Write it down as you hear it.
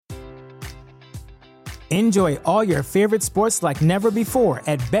Enjoy all your favorite sports like never before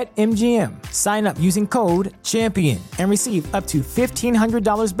at BetMGM. Sign up using code CHAMPION and receive up to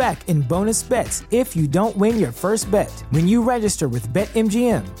 $1,500 back in bonus bets if you don't win your first bet. When you register with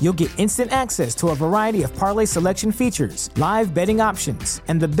BetMGM, you'll get instant access to a variety of parlay selection features, live betting options,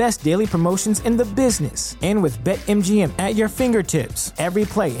 and the best daily promotions in the business. And with BetMGM at your fingertips, every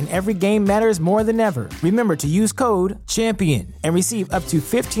play and every game matters more than ever. Remember to use code CHAMPION and receive up to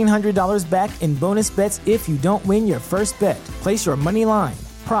 $1,500 back in bonus bets if you don't win your first bet. Place your money line,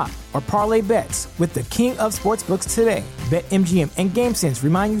 prop, or parlay bets with the king of sportsbooks today. BetMGM and GameSense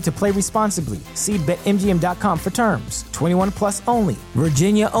remind you to play responsibly. See BetMGM.com for terms. 21 plus only.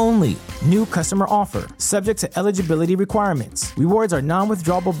 Virginia only. New customer offer. Subject to eligibility requirements. Rewards are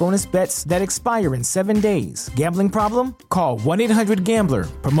non-withdrawable bonus bets that expire in 7 days. Gambling problem? Call 1-800-GAMBLER.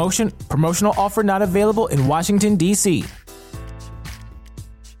 Promotional offer not available in Washington, D.C.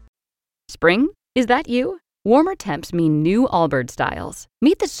 Spring? Is that you? Warmer temps mean new Allbirds styles.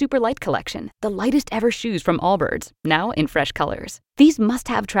 Meet the Super Light Collection, the lightest ever shoes from Allbirds, now in fresh colors. These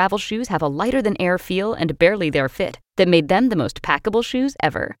must-have travel shoes have a lighter-than-air feel and barely their fit that made them the most packable shoes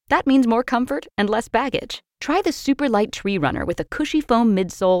ever. That means more comfort and less baggage. Try the Super Light Tree Runner with a cushy foam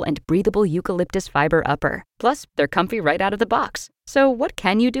midsole and breathable eucalyptus fiber upper. Plus, they're comfy right out of the box. So what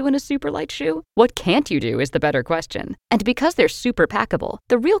can you do in a super light shoe? What can't you do is the better question. And because they're super packable,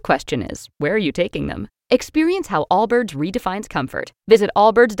 the real question is, where are you taking them? Experience how Allbirds redefines comfort. Visit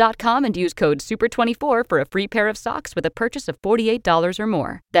allbirds.com and use code SUPER24 for a free pair of socks with a purchase of $48 or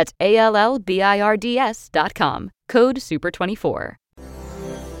more. That's ALLBIRDS.com. Code SUPER24.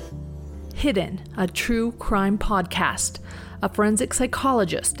 Hidden, a true crime podcast. A forensic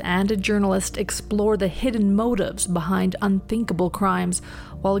psychologist and a journalist explore the hidden motives behind unthinkable crimes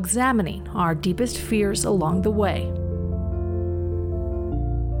while examining our deepest fears along the way.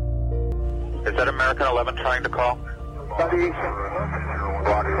 Is that American 11 trying to call? Buddy,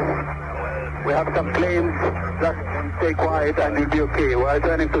 we have some planes. Just stay quiet and you'll be okay. We're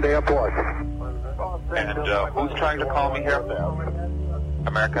returning to the airport. And who's trying to call me here?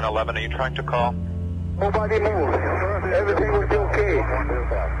 American 11, are you trying to call? Nobody move. Everything will be okay.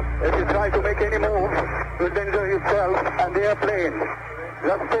 If you try to make any move, you'll injure yourself and the airplane.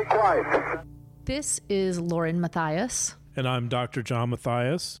 Just stay quiet. This is Lauren Matthias. And I'm Dr. John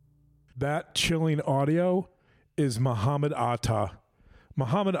Matthias. That chilling audio is Mohammed Atta.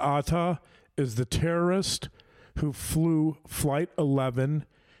 Mohammed Atta is the terrorist who flew Flight 11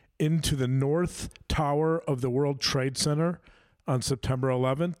 into the North Tower of the World Trade Center on September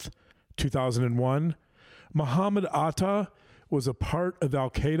 11th, 2001. Mohammed Atta was a part of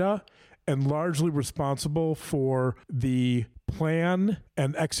Al-Qaeda and largely responsible for the plan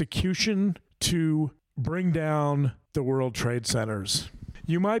and execution to bring down the World Trade Centers.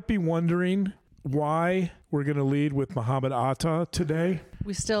 You might be wondering why we're going to lead with Mohammed Atta today.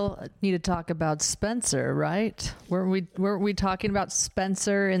 We still need to talk about Spencer, right? Weren't we talking about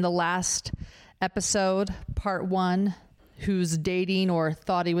Spencer in the last episode, part 1, who's dating or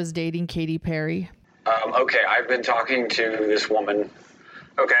thought he was dating Katy Perry? Okay, I've been talking to this woman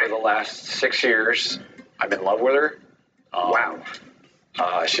for the last 6 years. I'm in love with her. Wow.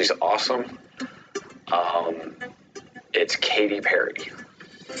 She's awesome. It's Katy Perry.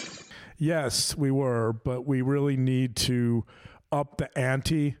 Yes, we were, but we really need to up the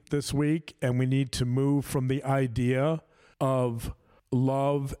ante this week, and we need to move from the idea of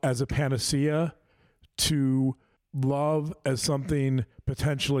love as a panacea to love as something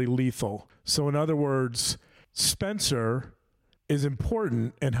potentially lethal. So in other words, Spencer is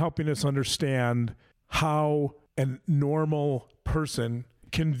important in helping us understand how a normal person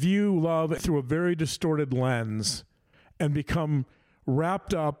can view love through a very distorted lens and become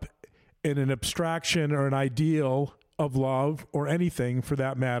wrapped up in an abstraction or an ideal of love or anything for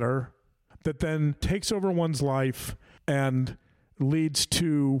that matter that then takes over one's life and leads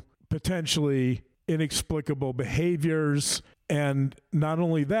to potentially inexplicable behaviors. And not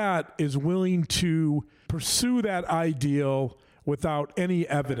only that, is willing to pursue that ideal without any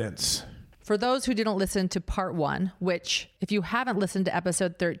evidence. For those who didn't listen to part 1, which if you haven't listened to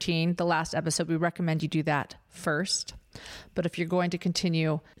episode 13, the last episode, we recommend you do that first. But if you're going to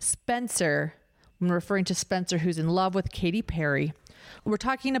continue, Spencer, when referring to Spencer, who's in love with Katy Perry, we're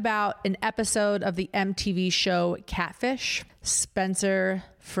talking about an episode of the MTV show Catfish. Spencer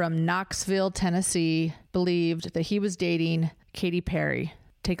from Knoxville, Tennessee, believed that he was dating Katy Perry.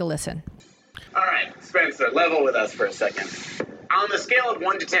 Take a listen. All right, Spencer, level with us for a second. On the scale of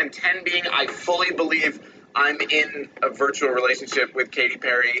 1 to 10, 10 being I fully believe I'm in a virtual relationship with Katy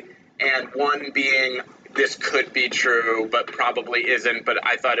Perry, and 1 being this could be true, but probably isn't, but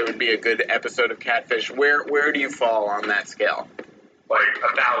I thought it would be a good episode of Catfish. Where do you fall on that scale? Like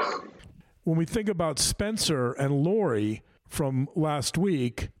 1,000. When we think about Spencer and Lori from last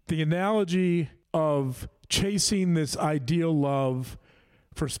week, the analogy of chasing this ideal love,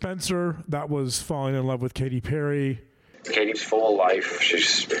 for Spencer, that was falling in love with Katy Perry. Katie's full of life.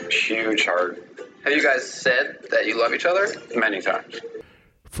 She's huge heart. Have you guys said that you love each other? Many times.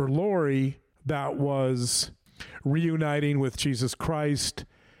 For Lori, that was reuniting with Jesus Christ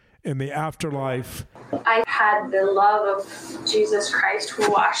in the afterlife. I had the love of Jesus Christ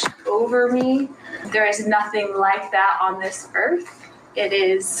wash over me. There is nothing like that on this earth. It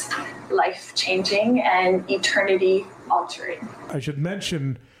is life-changing and eternity-altering. I should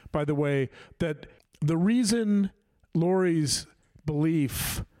mention, by the way, that the reason Lori's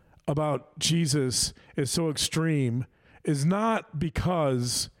belief about Jesus is so extreme is not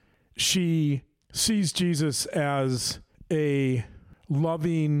because she sees Jesus as a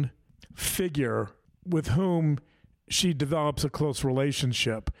loving figure with whom she develops a close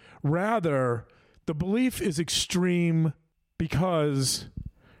relationship. Rather, the belief is extreme because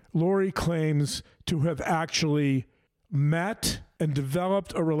Lori claims to have actually met and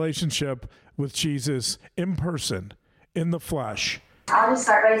developed a relationship with Jesus in person, in the flesh. I'll just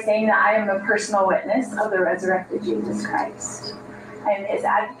start by saying that I am a personal witness of the resurrected Jesus Christ. I am his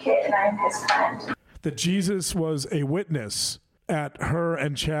advocate and I am his friend. That Jesus was a witness at her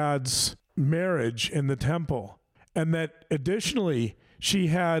and Chad's marriage in the temple, and that additionally she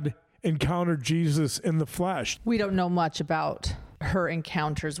had encountered Jesus in the flesh. We don't know much about her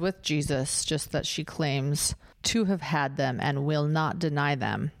encounters with Jesus, just that she claims to have had them and will not deny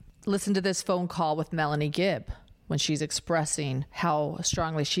them. Listen to this phone call with Melanie Gibb when she's expressing how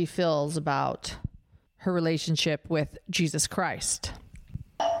strongly she feels about her relationship with Jesus Christ.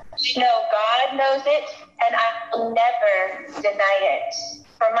 No, God knows it, and I will never deny it.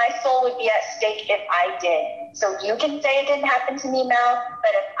 For my soul would be at stake if I did. So you can say it didn't happen to me, Mel,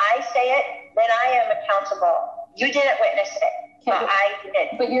 but if I say it, then I am accountable. You didn't witness it, but I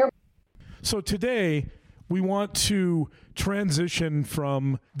did. But you're. So today, we want to transition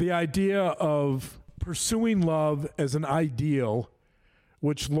from the idea of pursuing love as an ideal,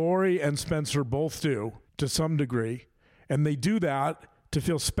 which Lori and Spencer both do to some degree, and they do that to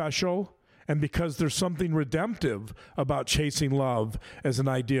feel special, and because there's something redemptive about chasing love as an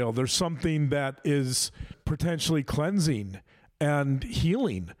ideal. There's something that is potentially cleansing and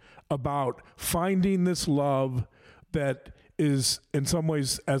healing about finding this love that is, in some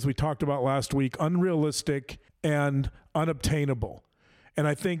ways, as we talked about last week, unrealistic and unobtainable. And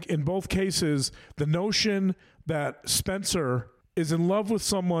I think in both cases, the notion that Spencer is in love with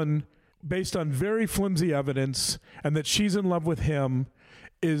someone based on very flimsy evidence and that she's in love with him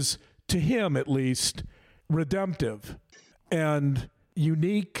is, to him at least, redemptive and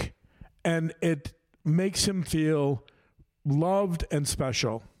unique, and it makes him feel loved and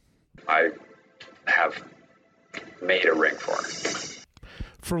special. I have made a ring for her.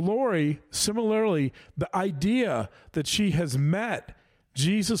 For Lori, similarly, the idea that she has met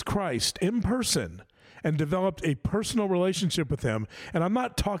Jesus Christ in person and developed a personal relationship with him. And I'm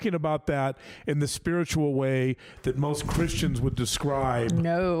not talking about that in the spiritual way that most Christians would describe.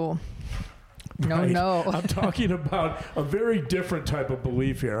 No. Right? No. I'm talking about a very different type of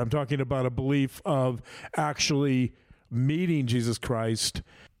belief here. I'm talking about a belief of actually meeting Jesus Christ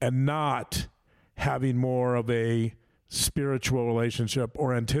and not having more of a spiritual relationship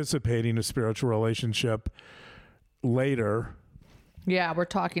or anticipating a spiritual relationship later. Yeah, we're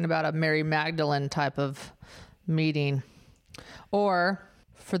talking about a Mary Magdalene type of meeting. Or,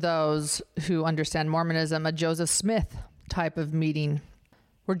 for those who understand Mormonism, a Joseph Smith type of meeting,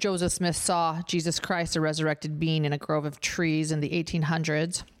 where Joseph Smith saw Jesus Christ, a resurrected being, in a grove of trees in the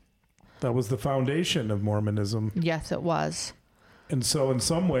 1800s. That was the foundation of Mormonism. Yes, it was. And so in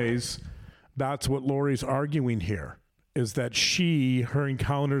some ways, that's what Lori's arguing here, is that her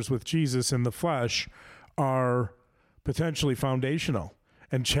encounters with Jesus in the flesh are potentially foundational.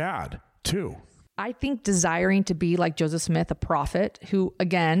 And Chad, too. I think desiring to be like Joseph Smith, a prophet, who,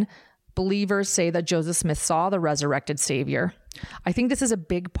 again, believers say that Joseph Smith saw the resurrected Savior. I think this is a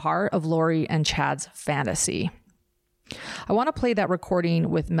big part of Lori and Chad's fantasy. I want to play that recording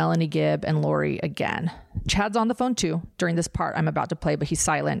with Melanie Gibb and Lori again. Chad's on the phone too during this part I'm about to play, but he's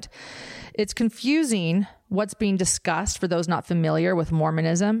silent. It's confusing what's being discussed for those not familiar with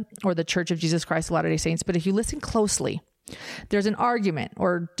Mormonism or the Church of Jesus Christ of Latter-day Saints, but if you listen closely, there's an argument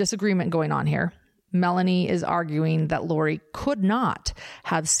or disagreement going on here. Melanie is arguing that Lori could not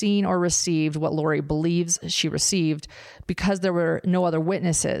have seen or received what Lori believes she received because there were no other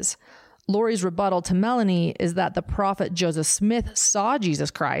witnesses. Lori's rebuttal to Melanie is that the prophet Joseph Smith saw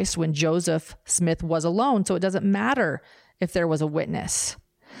Jesus Christ when Joseph Smith was alone, so it doesn't matter if there was a witness.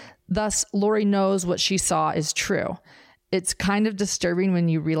 Thus, Lori knows what she saw is true. It's kind of disturbing when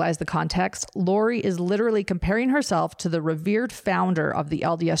you realize the context. Lori is literally comparing herself to the revered founder of the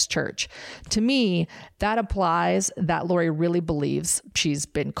LDS Church. To me, that implies that Lori really believes she's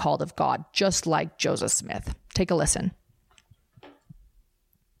been called of God, just like Joseph Smith. Take a listen.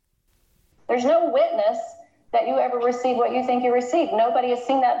 There's no witness that you ever received what you think you received. Nobody has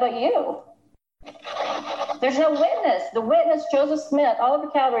seen that but you. There's no witness. The witness, Joseph Smith,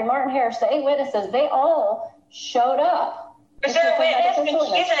 Oliver Cowdery, Martin Harris, the 8 witnesses, they all showed up. Was there a witness when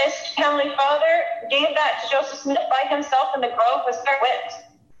Jesus, Heavenly Father, gave that to Joseph Smith by himself in the grove? Was there a witness?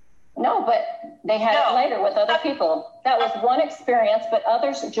 No, but they had it later with other people. That was one experience, but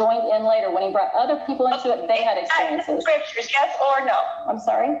others joined in later. When he brought other people into it, they had experiences. In the scriptures, yes or no? I'm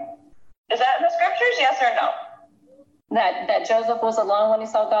sorry? Is that in the scriptures, yes or no? That Joseph was alone when he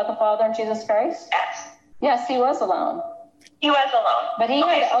saw God the Father and Jesus Christ? Yes. Yes, he was alone. He was alone. But he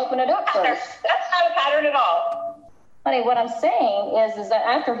had to open it up first. That's not a pattern at all. Honey, what I'm saying is that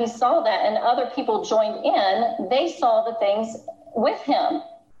after he saw that and other people joined in, they saw the things with him.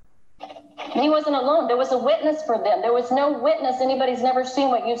 He wasn't alone. There was a witness for them. There was no witness. Anybody's never seen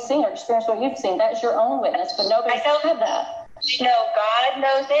what you've seen or experienced what you've seen. That's your own witness, but nobody's had that. No, God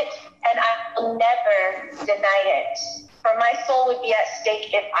knows it, and I will never deny it. For my soul would be at stake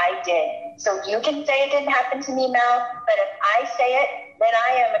if I did. So you can say it didn't happen to me, Mel, but if I say it, then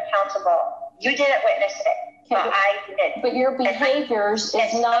I am accountable. You didn't witness it, but I did. But your behaviors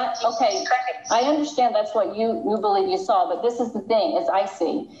is not, okay, I understand that's what you believe you saw, but this is the thing, as I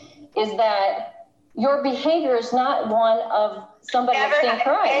see, is that your behavior is not one of somebody that's in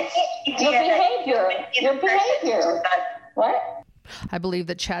Christ. Your behavior. What? I believe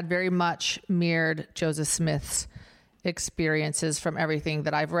that Chad very much mirrored Joseph Smith's experiences from everything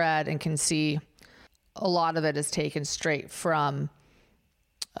that I've read, and can see a lot of it is taken straight from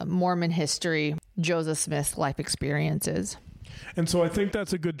Mormon history, Joseph Smith's life experiences. And so I think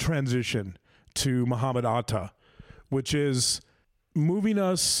that's a good transition to Muhammad Atta, which is moving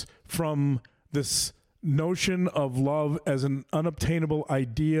us from this notion of love as an unobtainable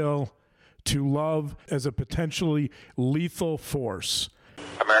ideal to love as a potentially lethal force.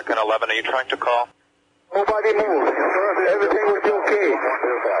 American 11, are you trying to call? Nobody move. Everything will be okay.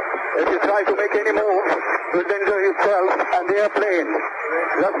 If you try to make any move, you'll danger yourself and the airplane.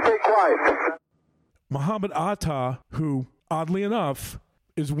 Just stay quiet. Muhammad Atta, who, oddly enough,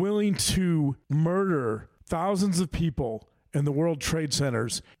 is willing to murder thousands of people in the World Trade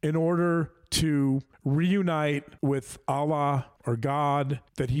Centers in order to reunite with Allah or God,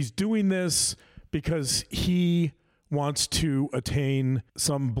 that he's doing this because he wants to attain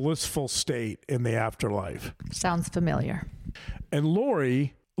some blissful state in the afterlife. Sounds familiar. And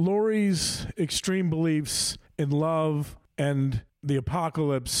Lori's extreme beliefs in love and the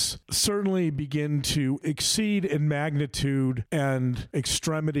apocalypse certainly begin to exceed in magnitude and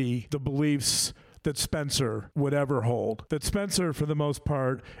extremity the beliefs that Spencer would ever hold. That Spencer, for the most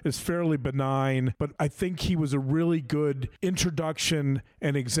part, is fairly benign, but I think he was a really good introduction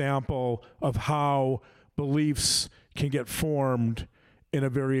and example of how beliefs can get formed in a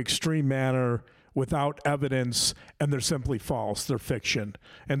very extreme manner without evidence, and they're simply false. They're fiction.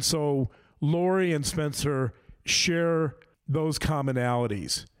 And so Lori and Spencer share those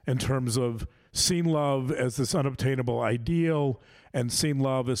commonalities in terms of seeing love as this unobtainable ideal and seeing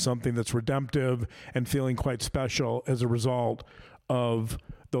love as something that's redemptive and feeling quite special as a result of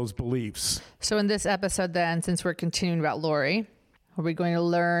those beliefs. So in this episode then, since we're continuing about Lori, are we going to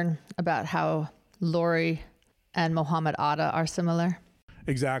learn about how Lori and Muhammad Atta are similar?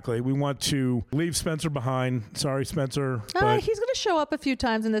 Exactly. We want to leave Spencer behind. Sorry, Spencer. But he's going to show up a few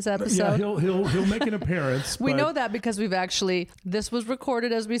times in this episode. Yeah, he'll make an appearance. We know that because this was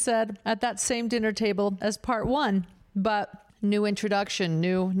recorded, as we said, at that same dinner table as part 1, but new introduction,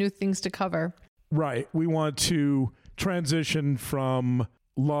 new things to cover. Right. We want to transition from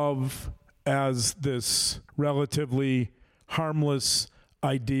love as this relatively harmless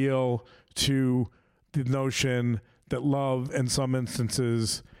ideal to the notion that love in some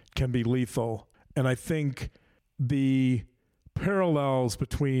instances can be lethal. And I think the parallels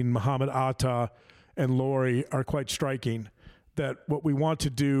between Muhammad Atta and Lori are quite striking. That what we want to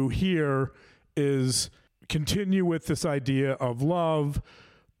do here is continue with this idea of love,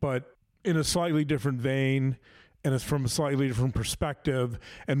 but in a slightly different vein, and it's from a slightly different perspective,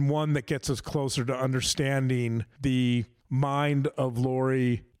 and one that gets us closer to understanding the mind of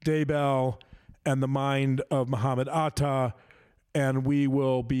Lori Daybell and the mind of Muhammad Atta, and we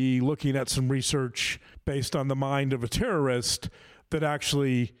will be looking at some research based on the mind of a terrorist that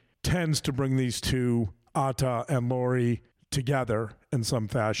actually tends to bring these two, Atta and Lori, together in some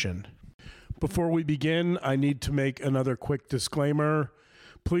fashion. Before we begin, I need to make another quick disclaimer.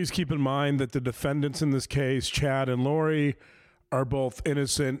 Please keep in mind that the defendants in this case, Chad and Lori, are both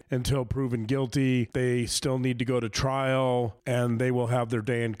innocent until proven guilty. They still need to go to trial, and they will have their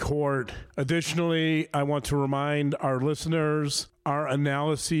day in court. Additionally, I want to remind our listeners, our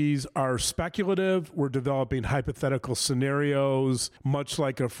analyses are speculative. We're developing hypothetical scenarios, much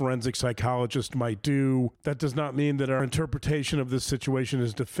like a forensic psychologist might do. That does not mean that our interpretation of this situation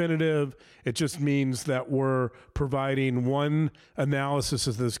is definitive. It just means that we're providing one analysis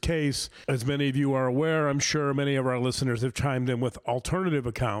of this case. As many of you are aware, I'm sure many of our listeners have chimed in with alternative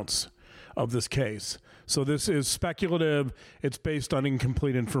accounts of this case. So this is speculative. It's based on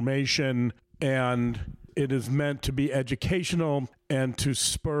incomplete information, and it is meant to be educational and to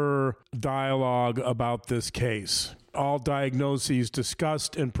spur dialogue about this case. All diagnoses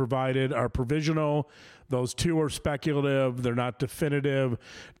discussed and provided are provisional. Those two are speculative. They're not definitive.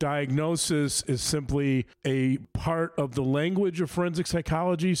 Diagnosis is simply a part of the language of forensic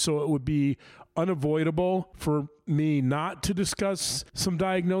psychology, so it would be unavoidable for me not to discuss some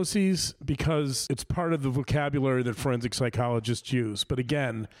diagnoses because it's part of the vocabulary that forensic psychologists use. But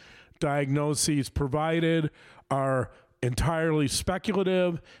again, diagnoses provided are entirely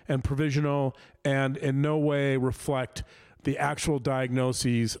speculative and provisional and in no way reflect the actual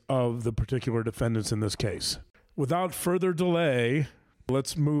diagnoses of the particular defendants in this case. Without further delay,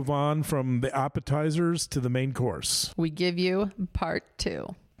 let's move on from the appetizers to the main course. We give you part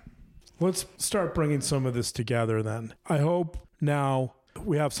 2. Let's start bringing some of this together then. I hope now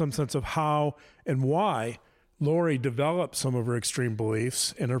we have some sense of how and why Lori developed some of her extreme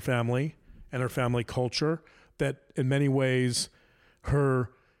beliefs in her family and her family culture, that in many ways her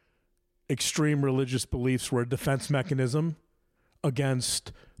extreme religious beliefs were a defense mechanism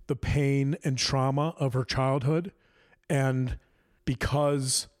against the pain and trauma of her childhood. And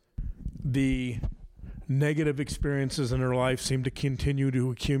because the negative experiences in her life seemed to continue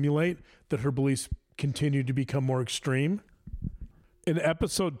to accumulate, that her beliefs continued to become more extreme. In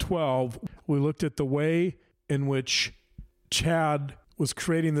episode 12, we looked at the way in which Chad was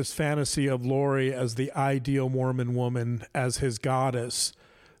creating this fantasy of Lori as the ideal Mormon woman, as his goddess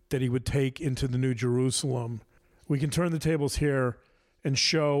that he would take into the New Jerusalem. We can turn the tables here and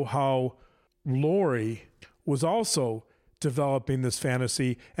show how Lori was also developing this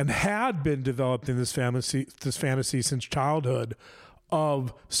fantasy and had been developing this fantasy since childhood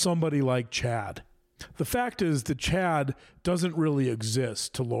of somebody like Chad. The fact is that Chad doesn't really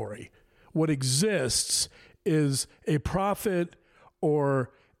exist to Lori. What exists is a prophet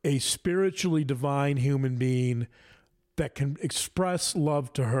or a spiritually divine human being that can express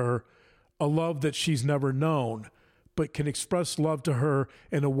love to her, a love that she's never known, but can express love to her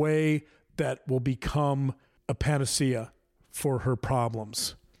in a way that will become a panacea for her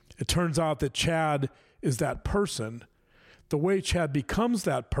problems. It turns out that Chad is that person. The way Chad becomes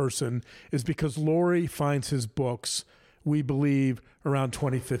that person is because Lori finds his books, we believe, around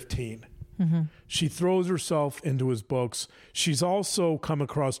 2015. Mm-hmm. She throws herself into his books. She's also come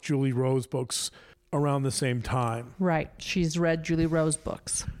across Julie Rowe's books around the same time. Right. She's read Julie Rowe's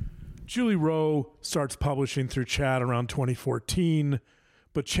books. Julie Rowe starts publishing through Chad around 2014,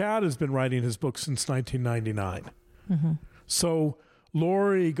 but Chad has been writing his books since 1999. Mm-hmm. So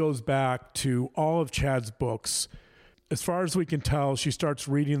Lori goes back to all of Chad's books. As far as we can tell, she starts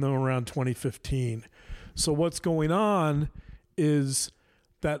reading them around 2015. So what's going on is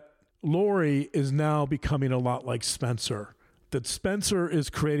that Lori is now becoming a lot like Spencer. That Spencer is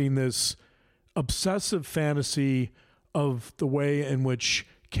creating this obsessive fantasy of the way in which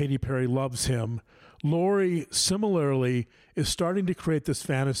Katy Perry loves him. Lori, similarly, is starting to create this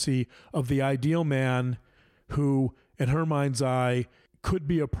fantasy of the ideal man who, in her mind's eye, could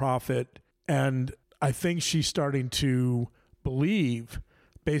be a prophet. And I think she's starting to believe,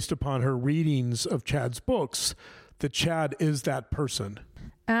 based upon her readings of Chad's books, that Chad is that person.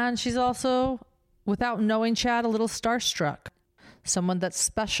 And she's also, without knowing Chad, a little starstruck. Someone that's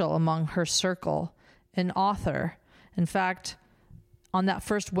special among her circle, an author. In fact, on that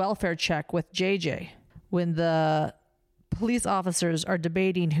first welfare check with JJ, when the police officers are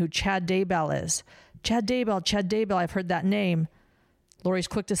debating who Chad Daybell is. Chad Daybell, I've heard that name. Lori's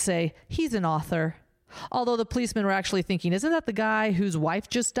quick to say, he's an author. Although the policemen were actually thinking, isn't that the guy whose wife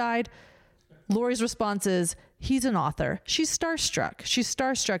just died? Lori's response is, he's an author. She's starstruck. She's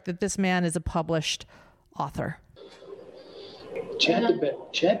starstruck that this man is a published author. Chad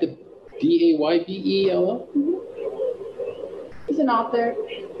the D-A-Y-B-E-L-L? an author.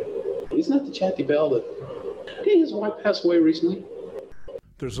 He's not the Chad Daybell that... Didn't his wife pass away recently?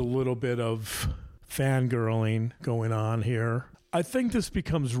 There's a little bit of fangirling going on here. I think this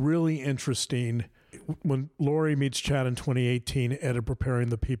becomes really interesting when Lori meets Chad in 2018 at a Preparing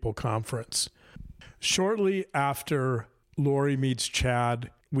the People conference. Shortly after Lori meets Chad,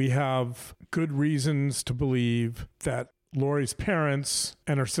 we have good reasons to believe that Lori's parents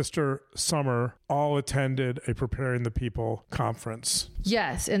and her sister Summer all attended a Preparing the People conference.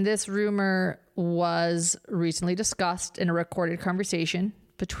 Yes, and this rumor was recently discussed in a recorded conversation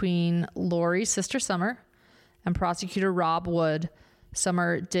between Lori's sister Summer and prosecutor Rob Wood.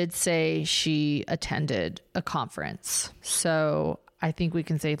 Summer did say she attended a conference. So I think we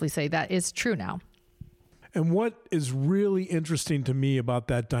can safely say that is true now. And what is really interesting to me about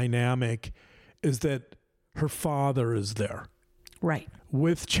that dynamic is that her father is there. Right.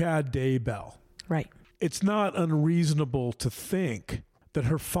 With Chad Daybell. Right. It's not unreasonable to think that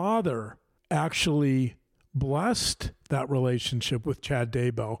her father actually blessed that relationship with Chad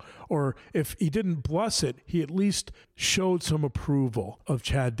Daybell, or if he didn't bless it, he at least showed some approval of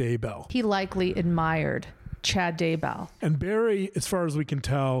Chad Daybell. He likely admired Chad Daybell. And Barry, as far as we can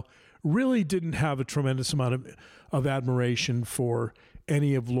tell, really didn't have a tremendous amount of admiration for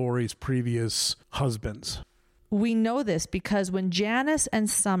any of Lori's previous husbands. We know this because when Janice and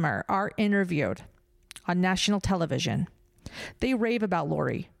Summer are interviewed on national television, they rave about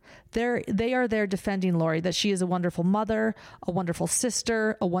Lori. They are there defending Lori, that she is a wonderful mother, a wonderful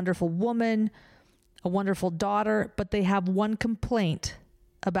sister, a wonderful woman, a wonderful daughter, but they have one complaint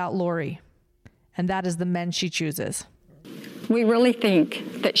about Lori, and that is the men she chooses. We really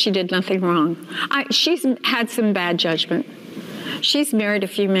think that she did nothing wrong. She's had some bad judgment. She's married a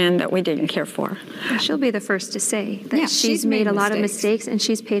few men that we didn't care for. She'll be the first to say that she's made a lot of mistakes and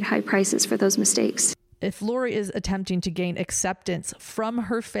she's paid high prices for those mistakes. If Lori is attempting to gain acceptance from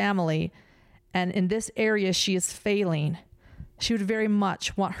her family, and in this area she is failing, she would very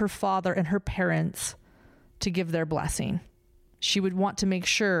much want her father and her parents to give their blessing. She would want to make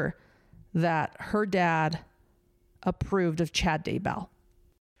sure that her dad approved of Chad Daybell.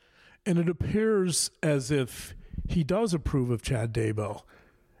 And it appears as if he does approve of Chad Daybell,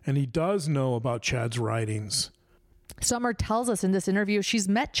 and he does know about Chad's writings. Summer tells us in this interview she's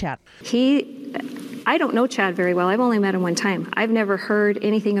met Chad. I don't know Chad very well. I've only met him one time. I've never heard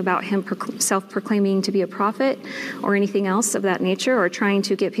anything about him self-proclaiming to be a prophet or anything else of that nature, or trying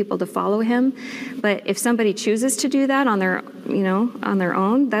to get people to follow him. But if somebody chooses to do that on their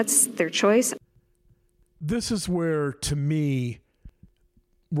own, that's their choice. This is where, to me,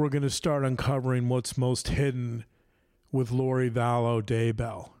 we're going to start uncovering what's most hidden with Lori Vallow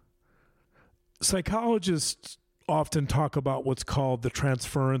Daybell. Psychologists often talk about what's called the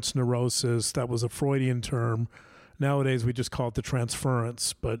transference neurosis. That was a Freudian term. Nowadays, we just call it the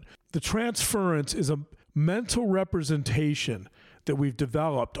transference. But the transference is a mental representation that we've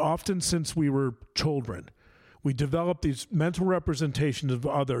developed often since we were children. We develop these mental representations of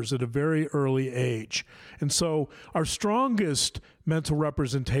others at a very early age. And so our strongest mental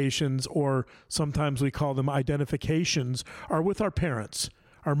representations, or sometimes we call them identifications, are with our parents,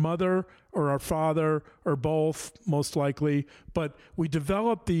 our mother or our father or both, most likely. But we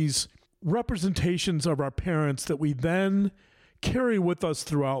develop these representations of our parents that we then carry with us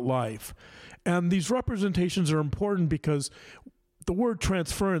throughout life. And these representations are important because the word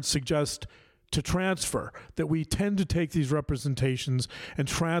transference suggests to transfer, that we tend to take these representations and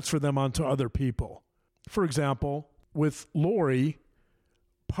transfer them onto other people. For example, with Lori,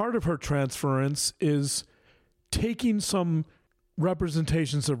 part of her transference is taking some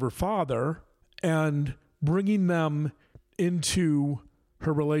representations of her father and bringing them into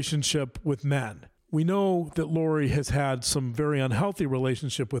her relationship with men. We know that Lori has had some very unhealthy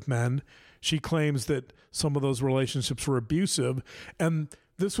relationship with men. She claims that some of those relationships were abusive, and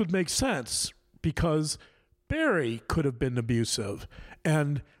this would make sense because Barry could have been abusive,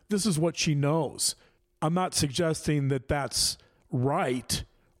 and this is what she knows. I'm not suggesting that that's right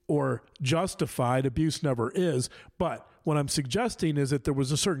or justified. Abuse never is, but what I'm suggesting is that there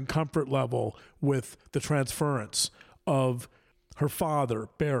was a certain comfort level with the transference of her father,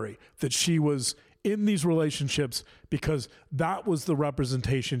 Barry, that she was in these relationships because that was the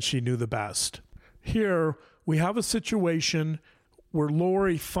representation she knew the best. Here, we have a situation where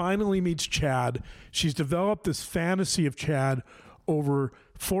Lori finally meets Chad. She's developed this fantasy of Chad over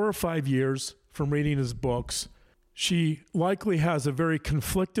 4 or 5 years from reading his books. She likely has a very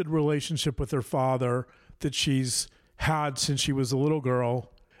conflicted relationship with her father that she's had since she was a little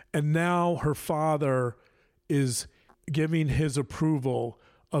girl. And now her father is giving his approval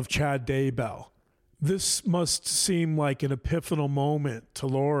of Chad Daybell. This must seem like an epiphanal moment to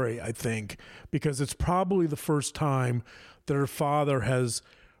Lori, I think, because it's probably the first time that her father has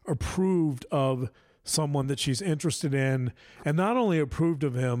approved of someone that she's interested in, and not only approved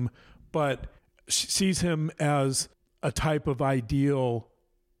of him, but she sees him as a type of ideal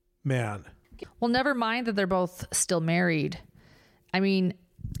man. Well, never mind that they're both still married. I mean,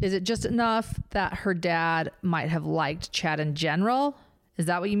 is it just enough that her dad might have liked Chad in general? Is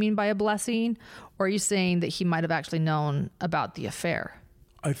that what you mean by a blessing? Or are you saying that he might have actually known about the affair?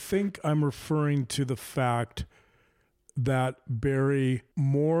 I think I'm referring to the fact that Barry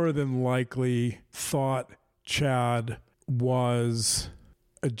more than likely thought Chad was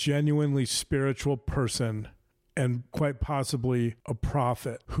a genuinely spiritual person and quite possibly a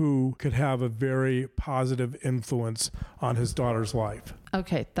prophet who could have a very positive influence on his daughter's life.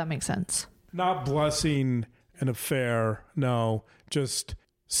 Okay, that makes sense. Not blessing an affair, no, just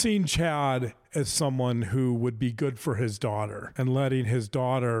seeing Chad as someone who would be good for his daughter and letting his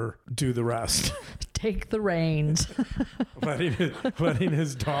daughter do the rest. Take the reins. letting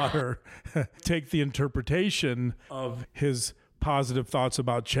his daughter take the interpretation of his positive thoughts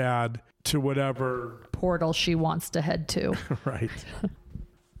about Chad to whatever portal she wants to head to. Right.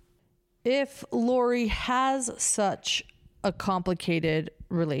 If Lori has such a complicated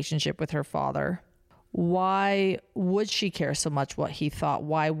relationship with her father, why would she care so much what he thought?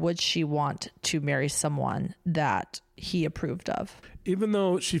 Why would she want to marry someone that he approved of? Even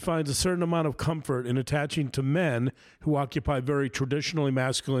though she finds a certain amount of comfort in attaching to men who occupy very traditionally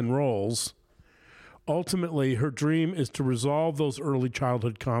masculine roles, ultimately her dream is to resolve those early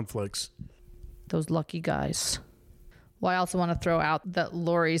childhood conflicts. Those lucky guys. Well, I also want to throw out that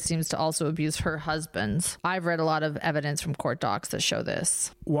Lori seems to also abuse her husbands. I've read a lot of evidence from court docs that show this.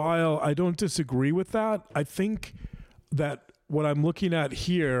 While I don't disagree with that, I think that what I'm looking at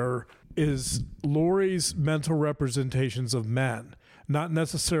here is Lori's mental representations of men, not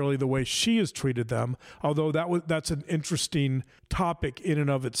necessarily the way she has treated them, although that's an interesting topic in and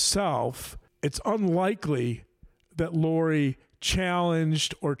of itself. It's unlikely that Lori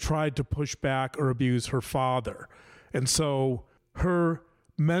challenged or tried to push back or abuse her father. And so her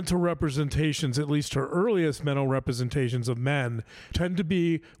mental representations, at least her earliest mental representations of men, tend to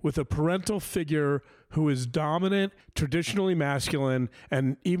be with a parental figure who is dominant, traditionally masculine,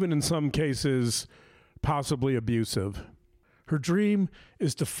 and even in some cases, possibly abusive. Her dream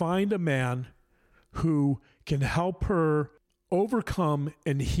is to find a man who can help her overcome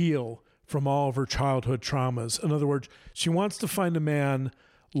and heal from all of her childhood traumas. In other words, she wants to find a man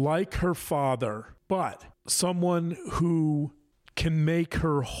like her father, but someone who can make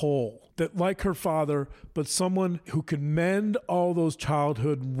her whole. That like her father, but someone who can mend all those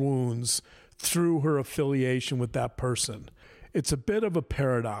childhood wounds through her affiliation with that person. It's a bit of a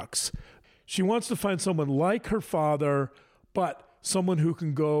paradox. She wants to find someone like her father, but someone who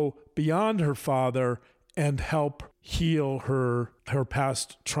can go beyond her father and help heal her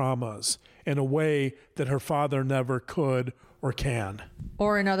past traumas in a way that her father never could or can.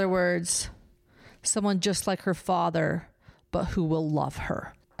 Or in other words, someone just like her father, but who will love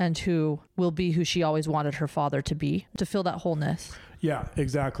her and who will be who she always wanted her father to be, to fill that wholeness. Yeah,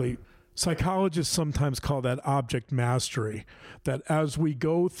 exactly. Psychologists sometimes call that object mastery, that as we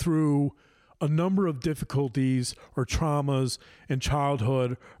go through a number of difficulties or traumas in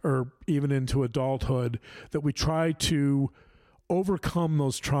childhood or even into adulthood, that we try to overcome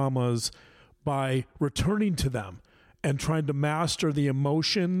those traumas by returning to them and trying to master the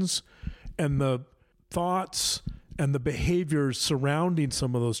emotions and the thoughts and the behaviors surrounding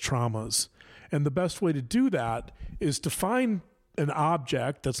some of those traumas. And the best way to do that is to find an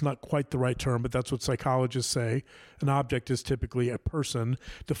object. That's not quite the right term, but that's what psychologists say. An object is typically a person.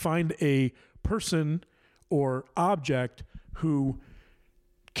 To find a person or object who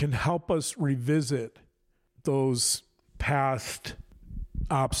can help us revisit those past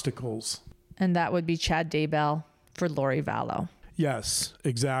obstacles. And that would be Chad Daybell for Lori Vallow. Yes,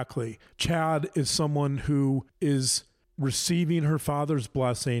 exactly. Chad is someone who is receiving her father's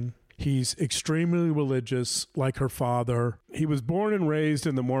blessing. He's extremely religious, like her father. He was born and raised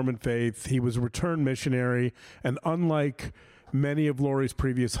in the Mormon faith. He was a returned missionary, and unlike many of Lori's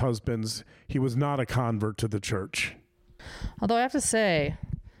previous husbands, he was not a convert to the church. Although I have to say,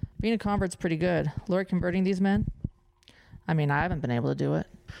 being a convert's pretty good. Lori converting these men? I mean, I haven't been able to do it.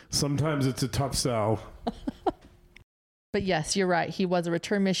 Sometimes it's a tough sell. But yes, you're right. He was a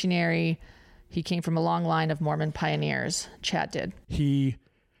returned missionary. He came from a long line of Mormon pioneers. Chad did. He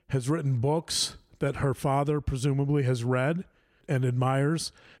has written books that her father presumably has read and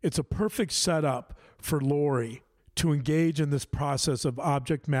admires. It's a perfect setup for Lori to engage in this process of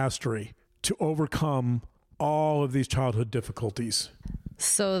object mastery to overcome all of these childhood difficulties.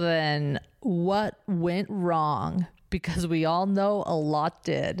 So then what went wrong? Because we all know a lot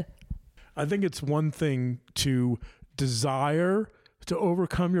did. I think it's one thing to desire to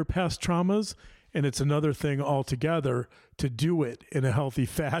overcome your past traumas, and it's another thing altogether to do it in a healthy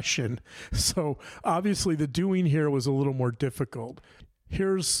fashion. So obviously the doing here was a little more difficult.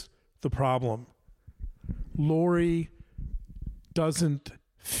 Here's the problem. Lori doesn't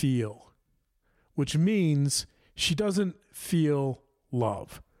feel, which means she doesn't feel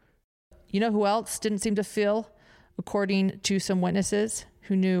love. You know who else didn't seem to feel, according to some witnesses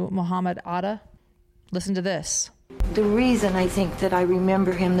who knew Muhammad Atta? Listen to this. The reason I think that I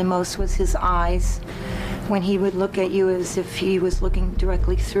remember him the most was his eyes. When he would look at you as if he was looking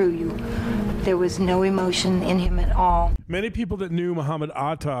directly through you. There was no emotion in him at all. Many people that knew Muhammad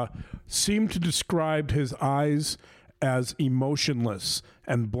Atta seemed to describe his eyes as emotionless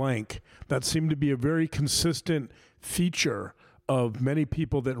and blank. That seemed to be a very consistent feature of many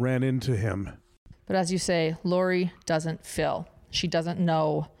people that ran into him. But as you say, Lori doesn't feel. She doesn't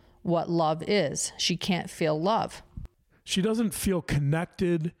know what love is. She can't feel love. She doesn't feel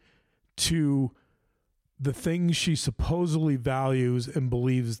connected to the things she supposedly values and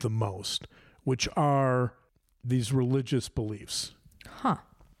believes the most, which are these religious beliefs.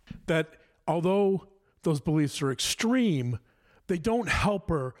 That although those beliefs are extreme, they don't help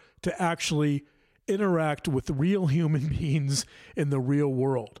her to actually interact with real human beings in the real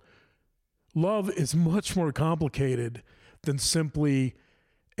world. Love is much more complicated than simply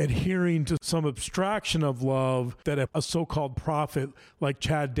adhering to some abstraction of love that a so-called prophet like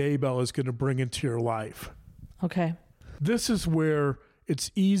Chad Daybell is going to bring into your life. Okay. This is where it's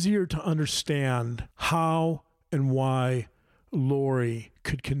easier to understand how and why Lori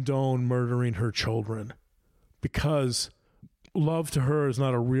could condone murdering her children, because love to her is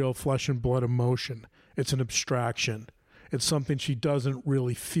not a real flesh and blood emotion. It's an abstraction. It's something she doesn't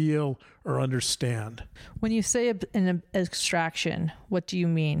really feel or understand. When you say an abstraction, what do you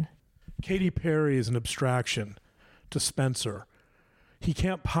mean? Katy Perry is an abstraction to Spencer. He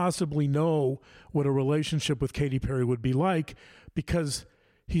can't possibly know what a relationship with Katy Perry would be like because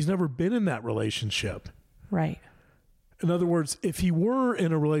he's never been in that relationship. Right. In other words, if he were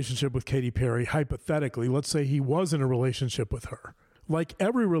in a relationship with Katy Perry, hypothetically, let's say he was in a relationship with her. Like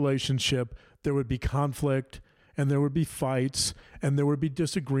every relationship, there would be conflict, and there would be fights, and there would be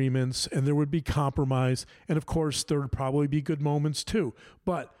disagreements, and there would be compromise, and of course, there would probably be good moments too.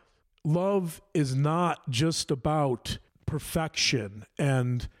 But love is not just about perfection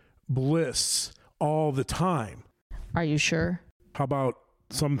and bliss all the time. Are you sure? How about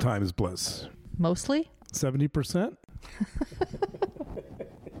sometimes bliss? Mostly? 70%?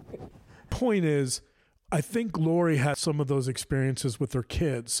 Point is, I think Lori had some of those experiences with her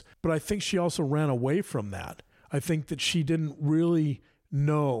kids, but I think she also ran away from that. I think that she didn't really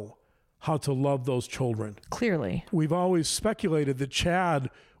know how to love those children. Clearly. We've always speculated that Chad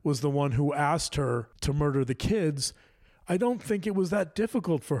was the one who asked her to murder the kids. I don't think it was that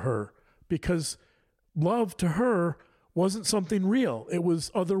difficult for her because love to her wasn't something real. It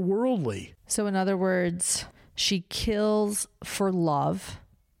was otherworldly. So in other words, she kills for love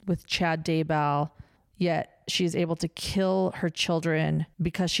with Chad Daybell, yet she's able to kill her children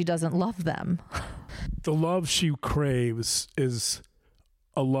because she doesn't love them. The love she craves is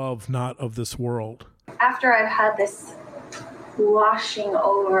a love not of this world. After I've had this washing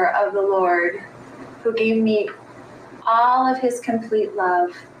over of the Lord, who gave me all of his complete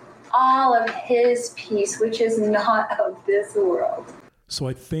love, all of his peace, which is not of this world. So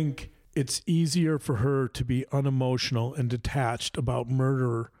I think it's easier for her to be unemotional and detached about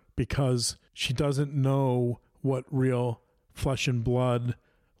murder because she doesn't know what real flesh and blood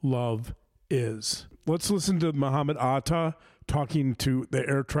love is. Let's listen to Muhammad Atta talking to the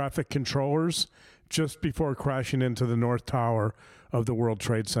air traffic controllers just before crashing into the North Tower of the World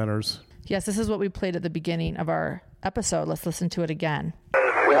Trade Centers. Yes, this is what we played at the beginning of our episode. Let's listen to it again.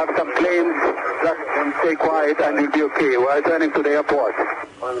 We have some planes. Just stay quiet and you'll be okay. We're returning to the airport.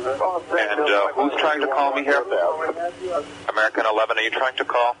 And who's trying to call me here? American 11, are you trying to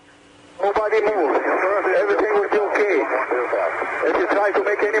call? Nobody move. Everything will be okay. If you try to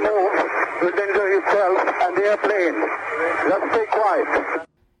make any move, you'll danger yourself and the airplane. Just stay quiet.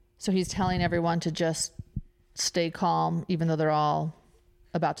 So he's telling everyone to just stay calm, even though they're all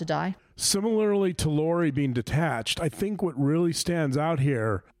about to die? Similarly to Lori being detached, I think what really stands out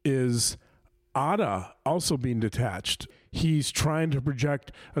here is Atta also being detached. He's trying to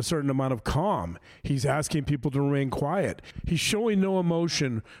project a certain amount of calm. He's asking people to remain quiet. He's showing no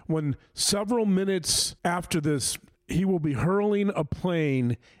emotion when several minutes after this he will be hurling a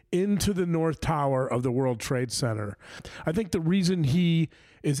plane into the North Tower of the World Trade Center. I think the reason he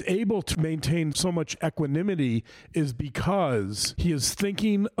is able to maintain so much equanimity is because he is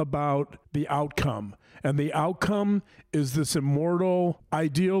thinking about the outcome. And the outcome is this immortal,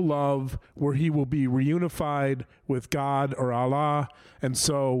 ideal love where he will be reunified with God or Allah. And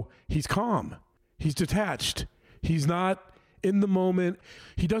so he's calm. He's detached. He's not in the moment.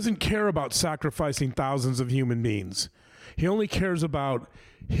 He doesn't care about sacrificing thousands of human beings. He only cares about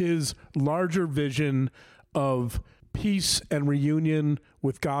his larger vision of peace and reunion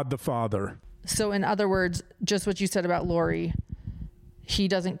with God the Father. So in other words, just what you said about Lori, he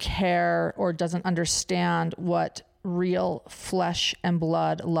doesn't care or doesn't understand what real flesh and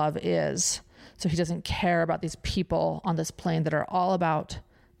blood love is. So he doesn't care about these people on this plane that are all about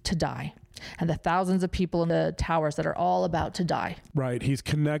to die, and the thousands of people in the towers that are all about to die. Right. He's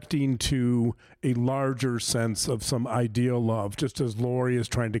connecting to a larger sense of some ideal love, just as Lori is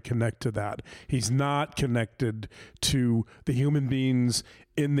trying to connect to that. He's not connected to the human beings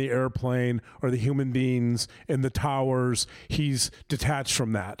in the airplane or the human beings in the towers. He's detached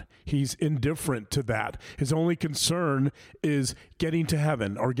from that. He's indifferent to that. His only concern is getting to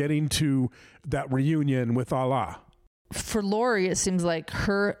heaven or getting to that reunion with Allah. For Lori, it seems like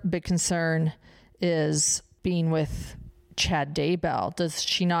her big concern is being with Chad Daybell. Does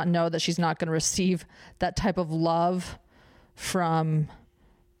she not know that she's not going to receive that type of love from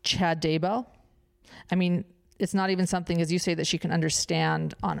Chad Daybell? I mean, it's not even something, as you say, that she can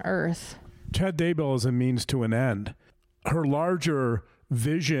understand on earth. Chad Daybell is a means to an end. Her larger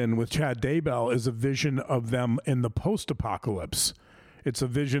vision with Chad Daybell is a vision of them in the post-apocalypse. It's a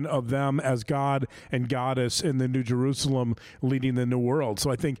vision of them as God and Goddess in the New Jerusalem leading the new world. So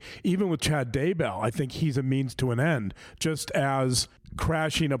I think even with Chad Daybell, I think he's a means to an end, just as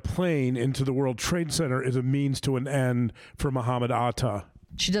crashing a plane into the World Trade Center is a means to an end for Muhammad Atta.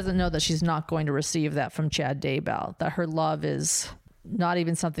 She doesn't know that she's not going to receive that from Chad Daybell, that her love is not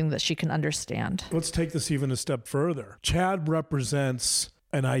even something that she can understand. Let's take this even a step further. Chad represents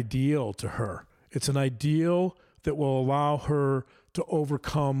an ideal to her. It's an ideal that will allow her to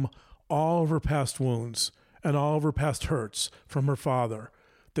overcome all of her past wounds and all of her past hurts from her father.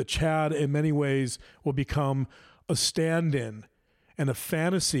 That Chad, in many ways, will become a stand-in and a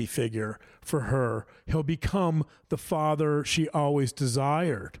fantasy figure for her. He'll become the father she always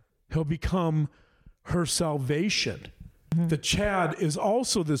desired. He'll become her salvation. Mm-hmm. That Chad is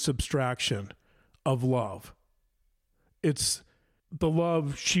also this abstraction of love. It's the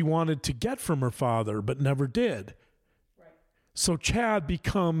love she wanted to get from her father, but never did. So Chad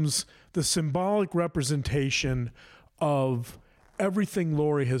becomes the symbolic representation of everything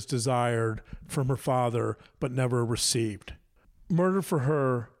Lori has desired from her father, but never received. Murder for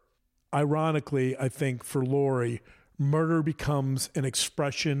her, ironically, I think for Lori, murder becomes an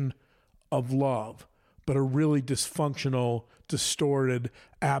expression of love, but a really dysfunctional, distorted,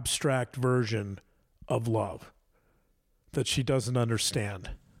 abstract version of love that she doesn't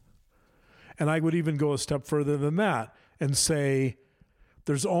understand. And I would even go a step further than that and say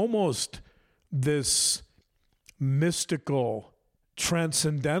there's almost this mystical,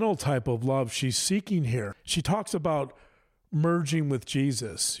 transcendental type of love she's seeking here. She talks about merging with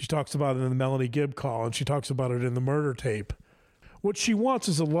Jesus. She talks about it in the Melanie Gibb call, and she talks about it in the Murder Tape. What she wants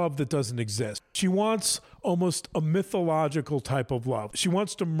is a love that doesn't exist. She wants almost a mythological type of love. She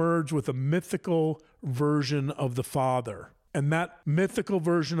wants to merge with a mythical version of the Father. And that mythical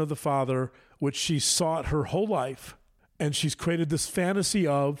version of the Father, which she sought her whole life, and she's created this fantasy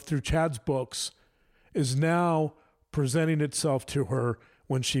of, through Chad's books, is now presenting itself to her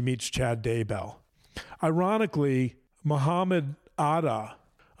when she meets Chad Daybell. Ironically, Muhammad Atta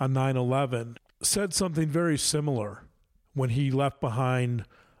on 9/11 said something very similar when he left behind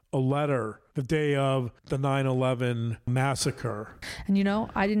a letter the day of the 9/11 massacre. And you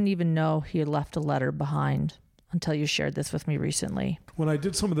know, I didn't even know he had left a letter behind until you shared this with me recently. When I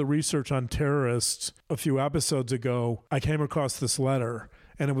did some of the research on terrorists a few episodes ago, I came across this letter,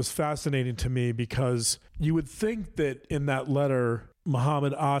 and it was fascinating to me because you would think that in that letter,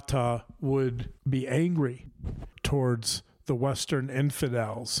 Muhammad Atta would be angry towards the Western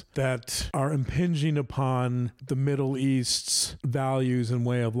infidels that are impinging upon the Middle East's values and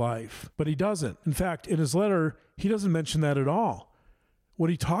way of life. But he doesn't. In fact, in his letter, he doesn't mention that at all. What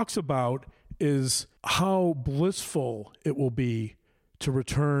he talks about is how blissful it will be to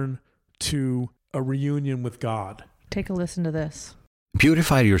return to a reunion with God. Take a listen to this.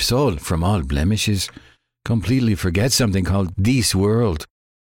 Purify your soul from all blemishes. Completely forget something called this world.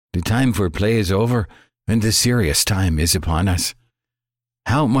 The time for play is over, and the serious time is upon us.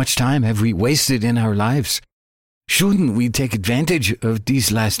 How much time have we wasted in our lives? Shouldn't we take advantage of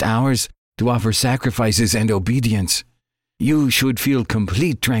these last hours to offer sacrifices and obedience? You should feel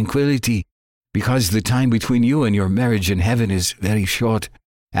complete tranquility, because the time between you and your marriage in heaven is very short.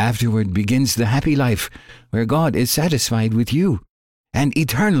 Afterward begins the happy life, where God is satisfied with you, and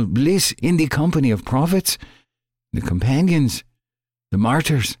eternal bliss in the company of prophets, the companions, the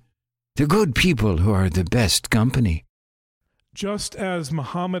martyrs, the good people who are the best company. Just as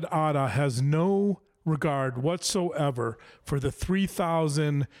Muhammad Atta has no regard whatsoever for the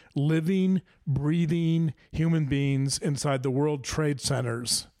 3,000 living, breathing human beings inside the World Trade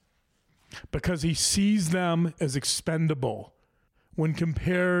Centers, because he sees them as expendable when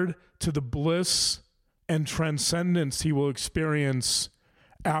compared to the bliss and transcendence he will experience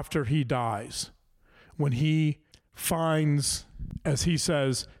after he dies, when he finds, as he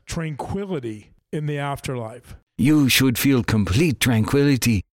says, tranquility in the afterlife. You should feel complete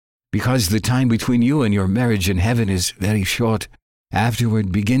tranquility, because the time between you and your marriage in heaven is very short.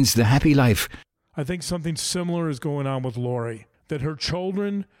 Afterward begins the happy life. I think something similar is going on with Lori, that her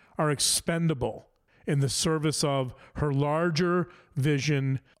children are expendable in the service of her larger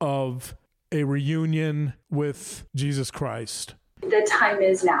vision of a reunion with Jesus Christ. The time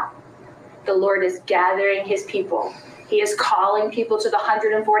is now. The Lord is gathering his people. He is calling people to the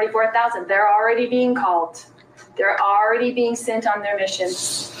 144,000. They're already being called. They're already being sent on their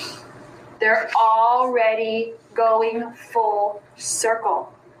missions. They're already going full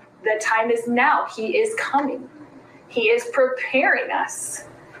circle. The time is now. He is coming. He is preparing us.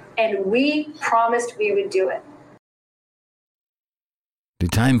 And we promised we would do it. The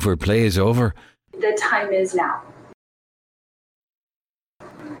time for play is over. The time is now.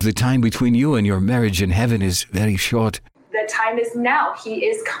 The time between you and your marriage in heaven is very short. The time is now. He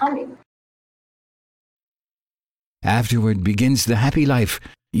is coming. Afterward begins the happy life.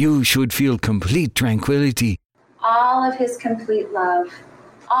 You should feel complete tranquility. All of his complete love,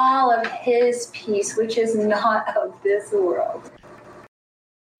 all of his peace, which is not of this world.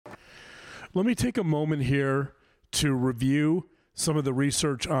 Let me take a moment here to review some of the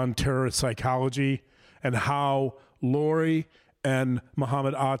research on terrorist psychology and how Lori and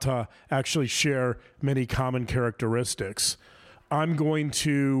Muhammad Atta actually share many common characteristics. I'm going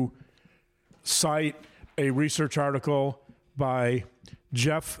to cite a research article by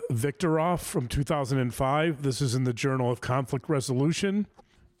Jeff Victoroff from 2005. This is in the Journal of Conflict Resolution.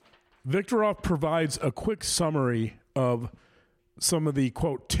 Victoroff provides a quick summary of some of the,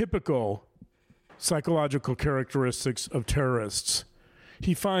 quote, typical psychological characteristics of terrorists.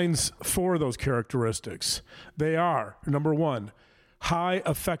 He finds 4 of those characteristics. They are, number 1, high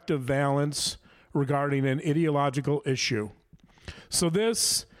affective valence regarding an ideological issue. So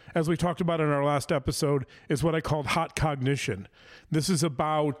this, as we talked about in our last episode, is what I called hot cognition. This is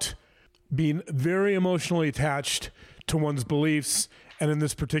about being very emotionally attached to one's beliefs, and in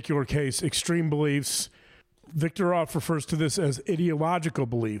this particular case, extreme beliefs. Victoroff refers to this as ideological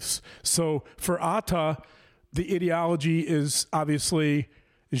beliefs. So for Atta, the ideology is obviously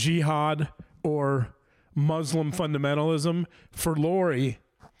jihad or Muslim fundamentalism. For Lori,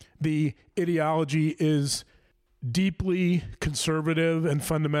 the ideology is deeply conservative and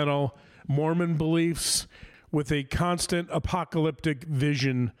fundamental Mormon beliefs with a constant apocalyptic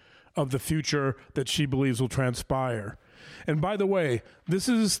vision of the future that she believes will transpire. And by the way, this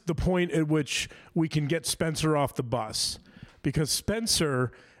is the point at which we can get Spencer off the bus, because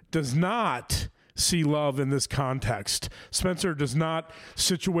Spencer does not see love in this context. Spencer does not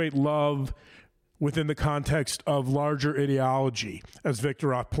situate love within the context of larger ideology, as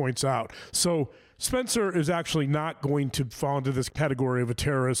Victoroff points out. So Spencer is actually not going to fall into this category of a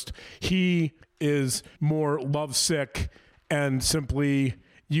terrorist. He is more lovesick and simply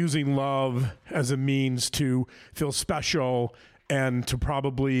using love as a means to feel special and to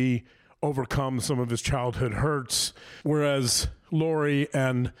probably overcome some of his childhood hurts, whereas Lori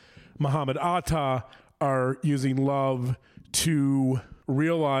and Muhammad Atta are using love to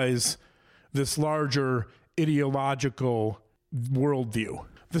realize this larger ideological worldview.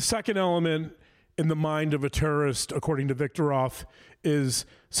 The second element in the mind of a terrorist, according to Victoroff, is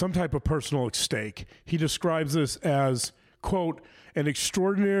some type of personal stake. He describes this as, quote, an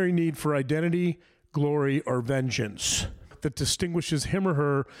extraordinary need for identity, glory, or vengeance that distinguishes him or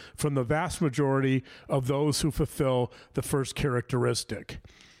her from the vast majority of those who fulfill the first characteristic.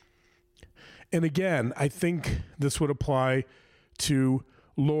 And again, I think this would apply to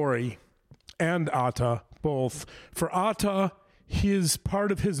Lori and Atta both. For Atta,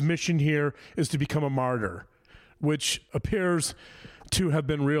 part of his mission here is to become a martyr, which appears to have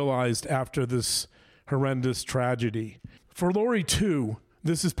been realized after this horrendous tragedy. For Lori, too,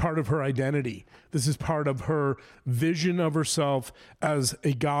 This is part of her identity. This is part of her vision of herself as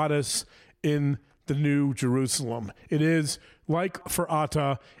a goddess in the New Jerusalem. It is, like for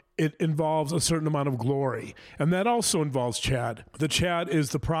Atta, it involves a certain amount of glory. And that also involves Chad. The Chad is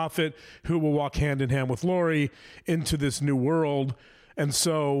the prophet who will walk hand in hand with Lori into this new world. And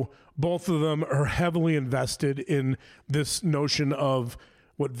so both of them are heavily invested in this notion of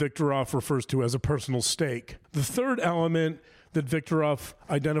what Viktorov refers to as a personal stake. The third element that Viktorov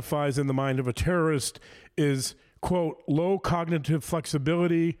identifies in the mind of a terrorist is, quote, low cognitive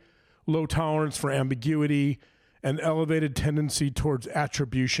flexibility, low tolerance for ambiguity, and elevated tendency towards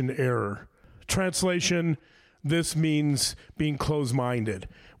attribution error. Translation, this means being closed-minded.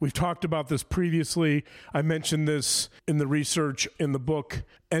 We've talked about this previously. I mentioned this in the research in the book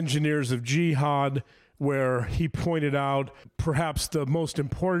Engineers of Jihad, where he pointed out perhaps the most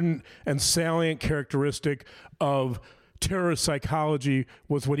important and salient characteristic of terrorist psychology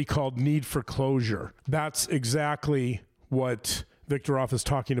was what he called need for closure. That's exactly what Viktorov is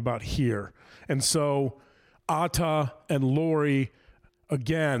talking about here. And so Atta and Lori,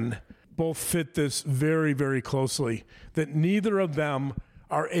 again, both fit this very, very closely, that neither of them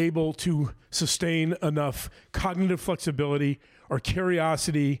are able to sustain enough cognitive flexibility or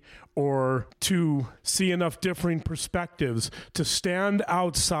curiosity or to see enough differing perspectives to stand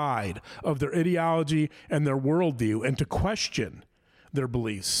outside of their ideology and their worldview and to question their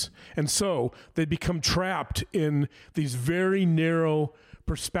beliefs. And so they become trapped in these very narrow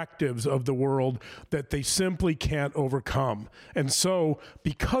perspectives of the world that they simply can't overcome. And so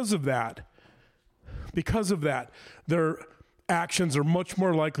because of that, their actions are much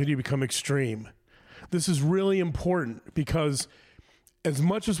more likely to become extreme. This is really important because as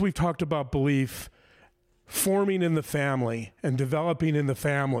much as we've talked about belief forming in the family and developing in the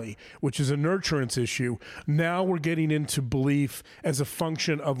family, which is a nurturance issue, now we're getting into belief as a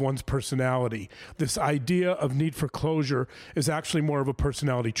function of one's personality. This idea of need for closure is actually more of a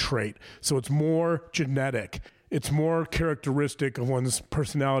personality trait. So it's more genetic. It's more characteristic of one's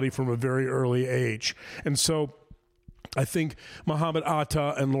personality from a very early age. And so I think Muhammad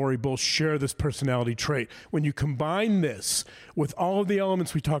Atta and Lori both share this personality trait. When you combine this with all of the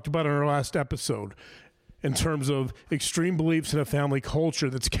elements we talked about in our last episode, in terms of extreme beliefs in a family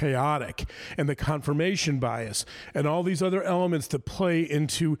culture that's chaotic and the confirmation bias and all these other elements that play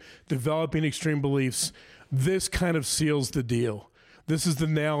into developing extreme beliefs, this kind of seals the deal. This is the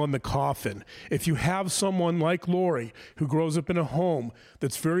nail in the coffin. If you have someone like Lori who grows up in a home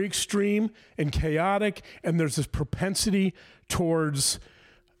that's very extreme and chaotic, and there's this propensity towards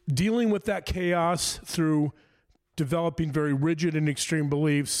dealing with that chaos through developing very rigid and extreme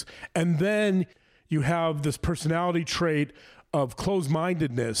beliefs, and then you have this personality trait of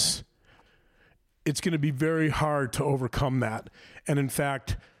closed-mindedness, it's going to be very hard to overcome that. And in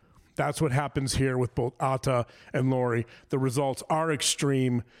fact, that's what happens here with both Atta and Lori. The results are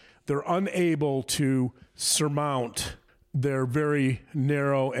extreme. They're unable to surmount their very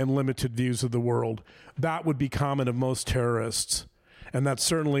narrow and limited views of the world. That would be common of most terrorists. And that's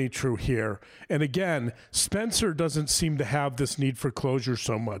certainly true here. And again, Spencer doesn't seem to have this need for closure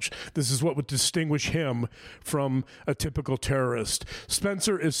so much. This is what would distinguish him from a typical terrorist.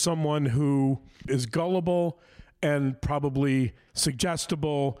 Spencer is someone who is gullible and probably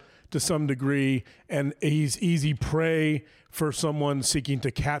suggestible to some degree, and he's easy prey for someone seeking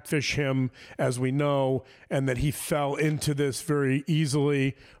to catfish him, as we know, and that he fell into this very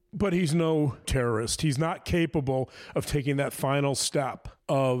easily. But he's no terrorist. He's not capable of taking that final step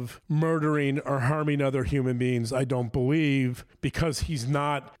of murdering or harming other human beings, I don't believe, because he's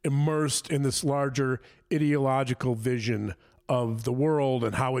not immersed in this larger ideological vision of the world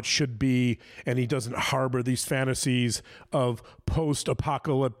and how it should be, and he doesn't harbor these fantasies of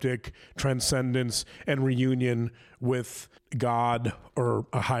post-apocalyptic transcendence and reunion with God or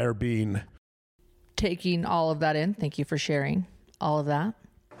a higher being. Taking all of that in, thank you for sharing all of that.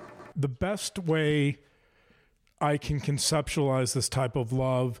 The best way I can conceptualize this type of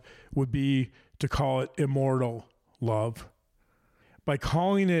love would be to call it immortal love. By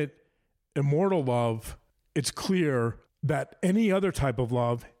calling it immortal love, it's clear that any other type of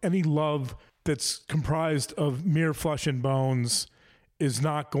love, any love that's comprised of mere flesh and bones, is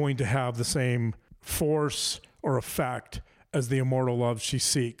not going to have the same force or effect as the immortal love she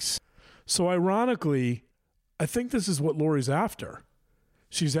seeks. So ironically, I think this is what Lori's after.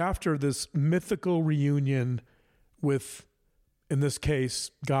 She's after this mythical reunion with, in this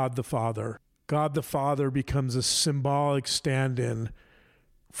case, God the Father. God the Father becomes a symbolic stand-in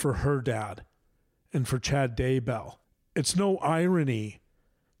for her dad and for Chad Daybell. It's no irony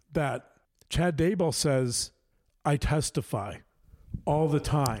that Chad Daybell says, I testify. All the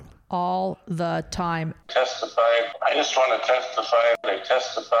time. All the time. Testified. I just want to testify. They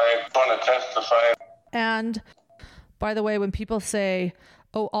testified. Want to testify. And by the way, when people say,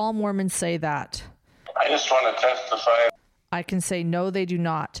 oh, all Mormons say that, I just want to testify, I can say, no, they do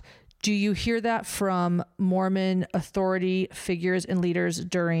not. Do you hear that from Mormon authority figures and leaders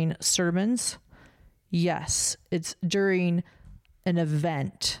during sermons? Yes, it's during an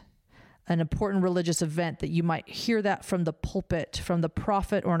event, an important religious event, that you might hear that from the pulpit, from the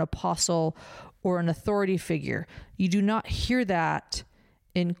prophet or an apostle or an authority figure. You do not hear that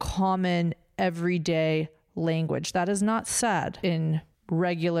in common everyday language. That is not said in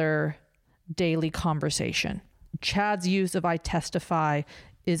regular daily conversation. Chad's use of I testify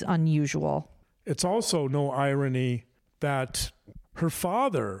is unusual. It's also no irony that her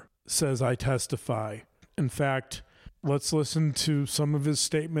father says I testify. In fact, let's listen to some of his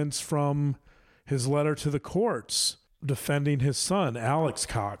statements from his letter to the courts defending his son, Alex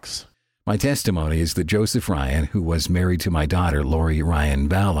Cox. My testimony is that Joseph Ryan, who was married to my daughter, Lori Ryan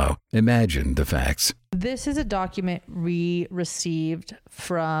Vallow, imagined the facts. This is a document we received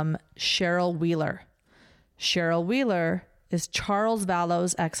from Cheryl Wheeler. Cheryl Wheeler is Charles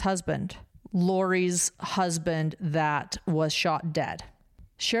Vallow's ex-husband, Lori's husband that was shot dead.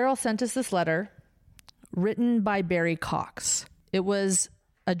 Cheryl sent us this letter written by Barry Cox. It was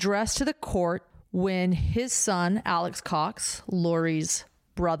addressed to the court when his son, Alex Cox, Lori's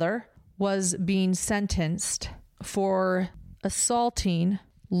brother, was being sentenced for assaulting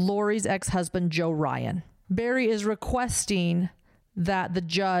Lori's ex-husband, Joe Ryan. Barry is requesting that the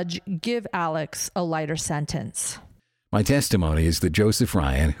judge give Alex a lighter sentence. My testimony is that Joseph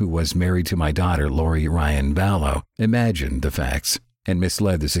Ryan, who was married to my daughter, Lori Ryan Vallow, imagined the facts and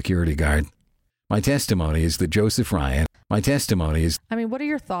misled the security guard. My testimony is that Joseph Ryan, what are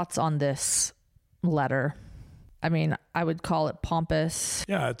your thoughts on this letter? I mean, I would call it pompous.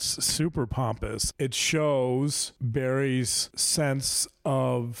 Yeah, it's super pompous. It shows Barry's sense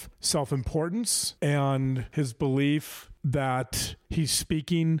of self-importance and his belief that he's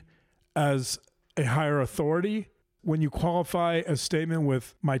speaking as a higher authority. When you qualify a statement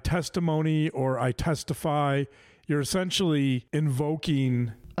with my testimony or I testify, you're essentially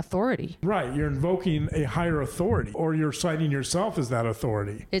invoking authority. Right. You're invoking a higher authority, or you're citing yourself as that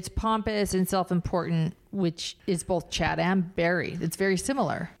authority. It's pompous and self-important, which is both Chad and Barry. It's very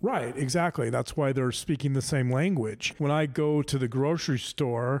similar. Right. Exactly. That's why they're speaking the same language. When I go to the grocery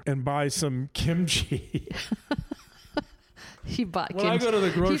store and buy some kimchi... He bought kimchi. When I go to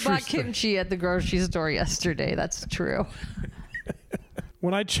the grocery store, kimchi at the grocery store yesterday. That's true.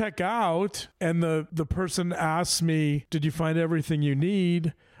 When I check out and the person asks me, did you find everything you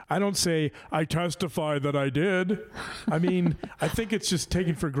need? I don't say, I testify that I did. I mean, I think it's just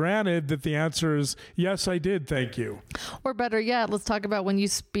taken for granted that the answer is, yes, I did. Thank you. Or better yet, let's talk about when you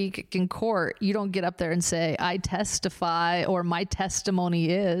speak in court. You don't get up there and say, I testify, or my testimony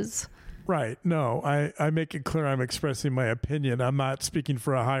is. Right. No, I make it clear I'm expressing my opinion. I'm not speaking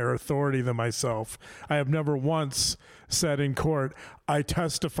for a higher authority than myself. I have never once said in court, I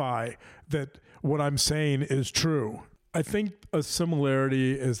testify that what I'm saying is true. I think a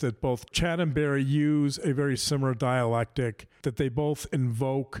similarity is that both Chad and Barry use a very similar dialectic, that they both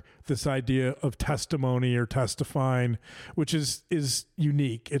invoke this idea of testimony or testifying, which is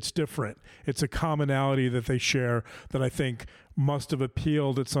unique. It's different. It's a commonality that they share that I think must have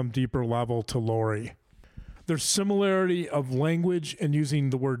appealed at some deeper level to Lori. Their similarity of language and using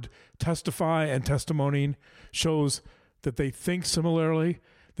the word testify and testimony shows that they think similarly,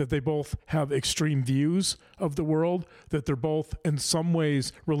 that they both have extreme views of the world, that they're both in some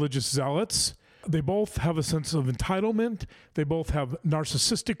ways religious zealots. They both have a sense of entitlement. They both have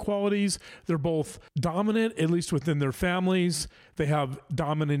narcissistic qualities. They're both dominant, at least within their families. They have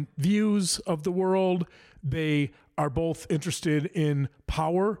dominant views of the world. They are both interested in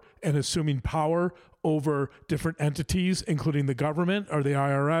power and assuming power over different entities, including the government or the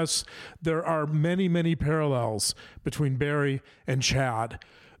IRS. There are many, many parallels between Barry and Chad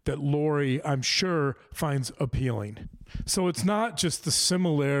that Lori, I'm sure, finds appealing. So it's not just the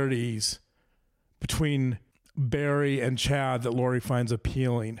similarities between Barry and Chad that Lori finds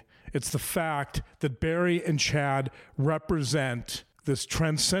appealing. It's the fact that Barry and Chad represent this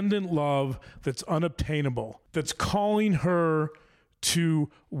transcendent love that's unobtainable, that's calling her to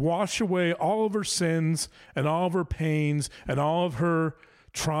wash away all of her sins and all of her pains and all of her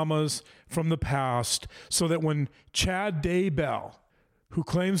traumas from the past, so that when Chad Daybell, who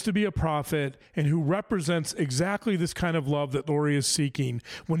claims to be a prophet and who represents exactly this kind of love that Lori is seeking,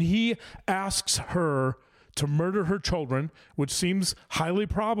 when he asks her to murder her children, which seems highly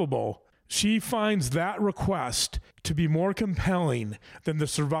probable, She finds that request to be more compelling than the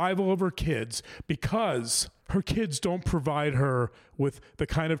survival of her kids because her kids don't provide her with the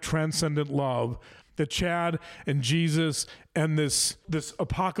kind of transcendent love that Chad and Jesus and this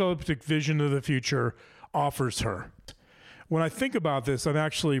apocalyptic vision of the future offers her. When I think about this, I'm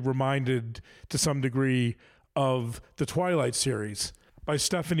actually reminded to some degree of the Twilight series by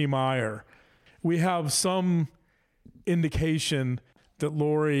Stephenie Meyer. We have some indication that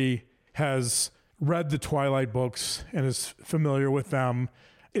Laurie has read the Twilight books and is familiar with them.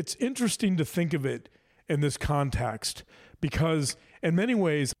 It's interesting to think of it in this context because in many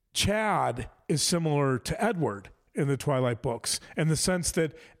ways, Chad is similar to Edward in the Twilight books in the sense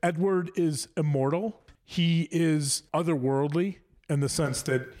that Edward is immortal. He is otherworldly in the sense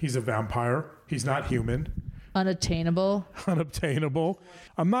that he's a vampire. He's not human. Unattainable.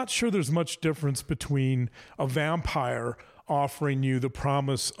 I'm not sure there's much difference between a vampire offering you the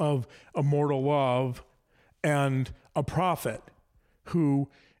promise of immortal love and a prophet who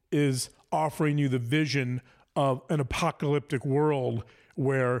is offering you the vision of an apocalyptic world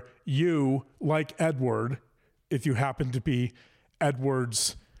where you, like Edward, if you happen to be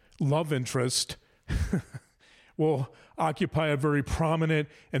Edward's love interest, will occupy a very prominent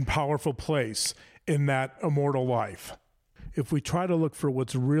and powerful place in that immortal life. If we try to look for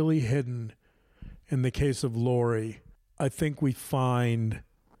what's really hidden in the case of Laurie, I think we find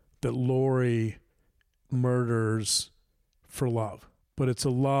that Laurie murders for love. But it's a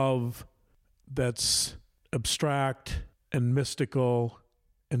love that's abstract and mystical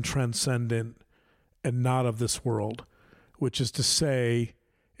and transcendent and not of this world, which is to say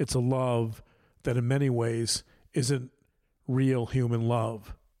it's a love that in many ways isn't real human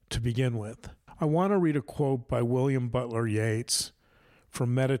love to begin with. I want to read a quote by William Butler Yeats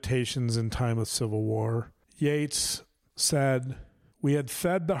from Meditations in Time of Civil War. Yeats said, "We had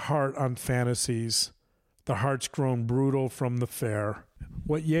fed the heart on fantasies, the heart's grown brutal from the fair."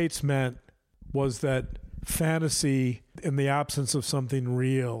 What Yeats meant was that fantasy, in the absence of something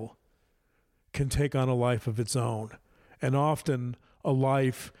real, can take on a life of its own, and often a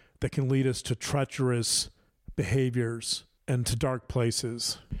life that can lead us to treacherous behaviors and to dark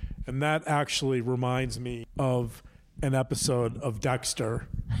places. And that actually reminds me of an episode of Dexter.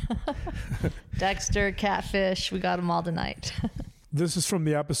 Dexter, Catfish, we got them all tonight. This is from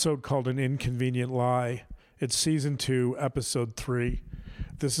the episode called An Inconvenient Lie. It's season 2, episode 3.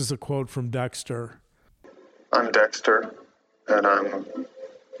 This is a quote from Dexter. "I'm Dexter, and I'm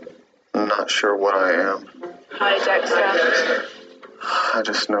not sure what I am. Hi, Dexter. I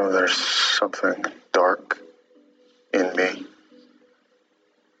just know there's something dark in me.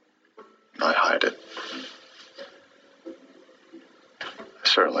 I hide it. I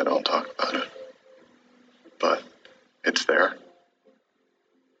certainly don't talk about it. But it's there.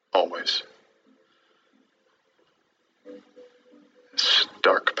 Always. This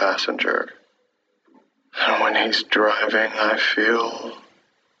dark passenger. And when he's driving, I feel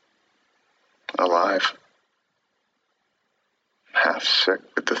alive. Half sick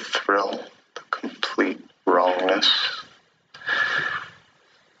with the thrill, the complete wrongness.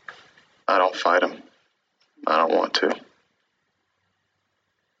 I don't fight him. I don't want to.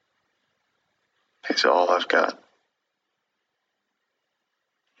 He's all I've got.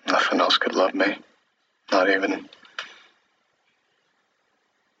 Nothing else could love me. Not even.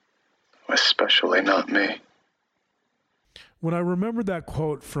 Especially not me. When I remember that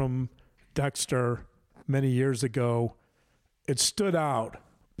quote from Dexter many years ago, it stood out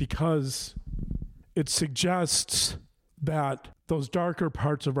because it suggests that those darker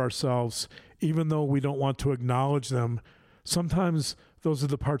parts of ourselves, even though we don't want to acknowledge them, sometimes those are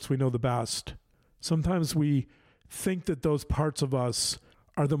the parts we know the best. Sometimes we think that those parts of us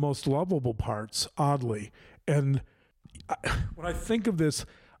are the most lovable parts, oddly. And when I think of this,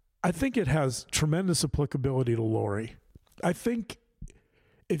 I think it has tremendous applicability to Laurie. I think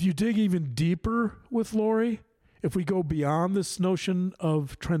if you dig even deeper with Laurie, if we go beyond this notion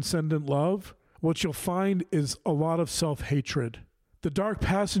of transcendent love, what you'll find is a lot of self-hatred. The dark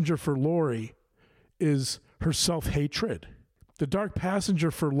passenger for Laurie is her self-hatred. The dark passenger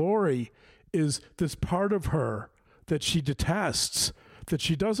for Laurie is this part of her that she detests, that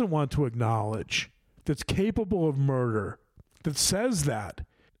she doesn't want to acknowledge, that's capable of murder, that says that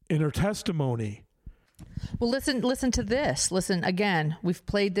in her testimony. Well, listen to this. Listen, again, we've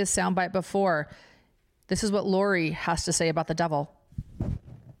played this soundbite before. This is what Laurie has to say about the devil.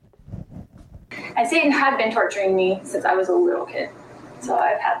 And Satan had been torturing me since I was a little kid. So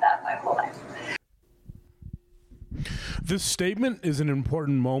I've had that my whole life. This statement is an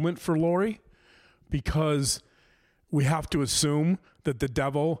important moment for Laurie because we have to assume that the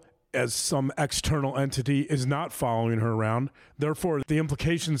devil as some external entity is not following her around. Therefore, the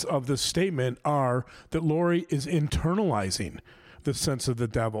implications of this statement are that Lori is internalizing the sense of the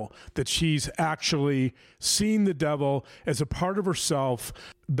devil, that she's actually seeing the devil as a part of herself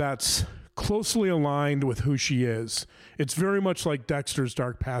that's closely aligned with who she is. It's very much like Dexter's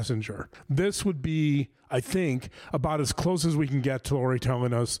Dark Passenger. This would be, I think, about as close as we can get to Lori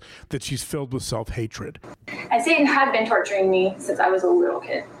telling us that she's filled with self-hatred. And Satan had been torturing me since I was a little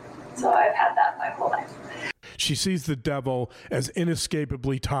kid. So I've had that my whole life. She sees the devil as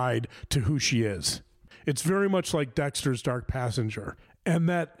inescapably tied to who she is. It's very much like Dexter's Dark Passenger. And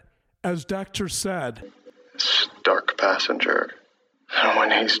that, as Dexter said, It's Dark Passenger. And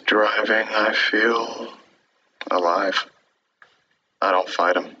when he's driving, I feel alive. I don't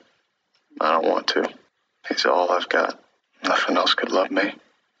fight him. I don't want to. He's all I've got. Nothing else could love me.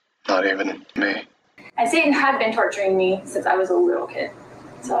 Not even me. And Satan had been torturing me since I was a little kid.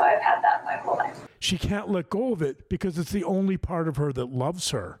 So I've had that my whole life. She can't let go of it because it's the only part of her that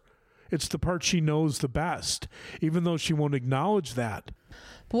loves her. It's the part she knows the best, even though she won't acknowledge that.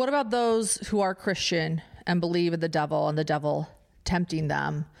 But what about those who are Christian and believe in the devil and the devil tempting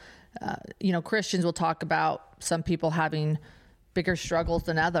them? Christians will talk about some people having bigger struggles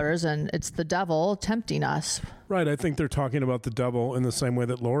than others, and it's the devil tempting us. Right. I think they're talking about the devil in the same way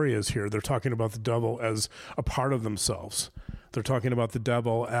that Lori is here. They're talking about the devil as a part of themselves. They're talking about the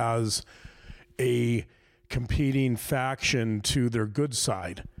devil as a competing faction to their good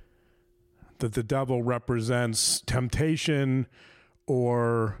side. That the devil represents temptation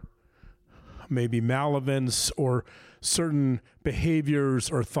or maybe malevolence or certain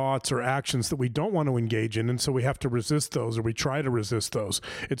behaviors or thoughts or actions that we don't want to engage in. And so we have to resist those, or we try to resist those.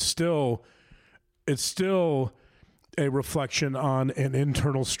 It's still a reflection on an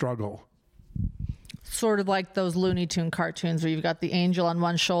internal struggle. Sort of like those Looney Tune cartoons where you've got the angel on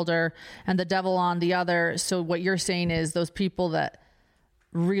one shoulder and the devil on the other. So what you're saying is those people that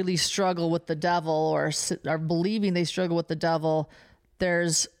really struggle with the devil or are believing they struggle with the devil,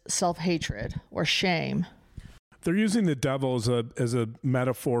 there's self-hatred or shame. They're using the devil as a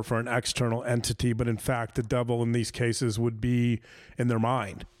metaphor for an external entity, but in fact, the devil in these cases would be in their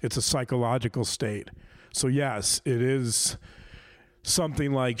mind. It's a psychological state. So yes, it is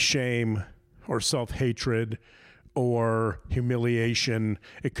something like shame or self-hatred or humiliation.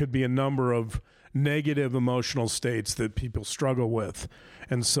 It could be a number of negative emotional states that people struggle with.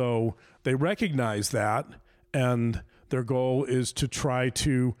 And so they recognize that, and their goal is to try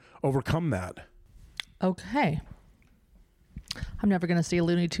to overcome that. Okay. I'm never going to see a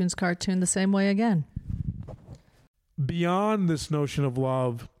Looney Tunes cartoon the same way again. Beyond this notion of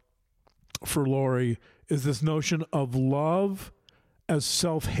love for Lori is this notion of love as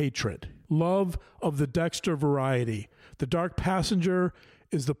self-hatred. Love of the Dexter variety. The Dark Passenger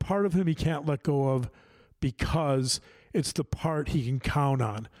is the part of him he can't let go of because it's the part he can count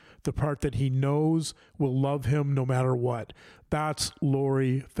on, the part that he knows will love him no matter what. That's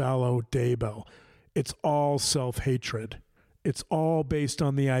Lori Vallow Daybell. It's all self-hatred. It's all based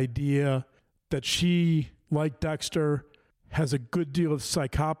on the idea that she, like Dexter, has a good deal of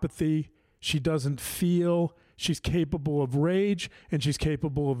psychopathy. She doesn't feel. She's capable of rage, and she's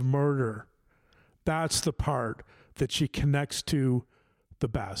capable of murder. That's the part that she connects to the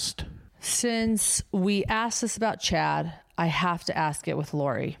best. Since we asked this about Chad, I have to ask it with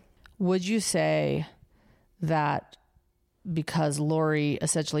Lori. Would you say that because Lori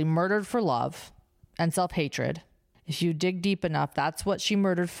essentially murdered for love and self-hatred, if you dig deep enough, that's what she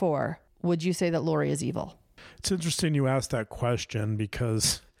murdered for, would you say that Lori is evil? It's interesting you asked that question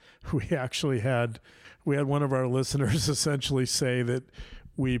because we had one of our listeners essentially say that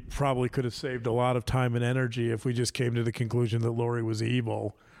we probably could have saved a lot of time and energy if we just came to the conclusion that Lori was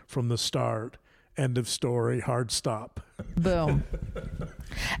evil from the start. End of story, hard stop. Boom.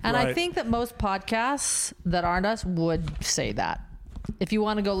 And Right. I think that most podcasts that aren't us would say that. If you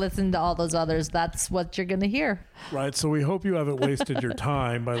want to go listen to all those others, that's what you're going to hear. Right. So we hope you haven't wasted your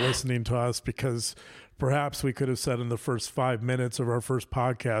time by listening to us, because perhaps we could have said in the first 5 minutes of our first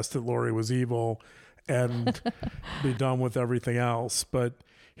podcast that Lori was evil and be done with everything else. But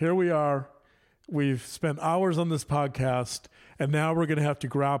here we are. We've spent hours on this podcast, and now we're going to have to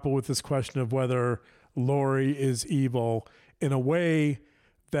grapple with this question of whether Lori is evil in a way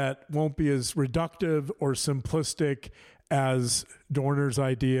that won't be as reductive or simplistic as Dorner's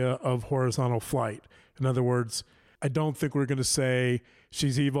idea of horizontal flight. In other words, I don't think we're going to say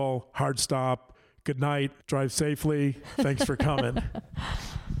she's evil, hard stop, good night, drive safely, thanks for coming.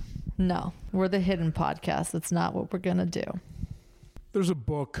 No, we're the hidden podcast. That's not what we're going to do. There's a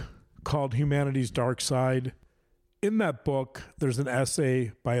book called Humanity's Dark Side, in that book, there's an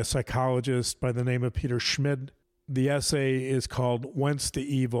essay by a psychologist by the name of Peter Schmid. The essay is called Whence the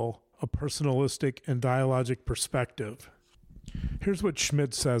Evil? A Personalistic and Dialogic Perspective. Here's what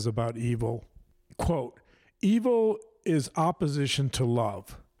Schmid says about evil. Quote, evil is opposition to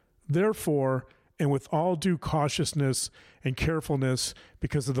love. Therefore, and with all due cautiousness and carefulness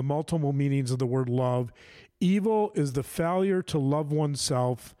because of the multiple meanings of the word love, evil is the failure to love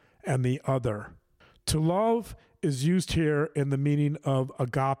oneself and the other. To love is used here in the meaning of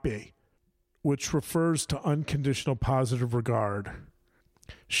agape, which refers to unconditional positive regard.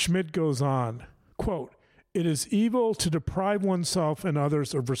 Schmid goes on, quote, it is evil to deprive oneself and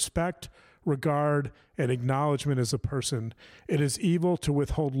others of respect, regard, and acknowledgement as a person. It is evil to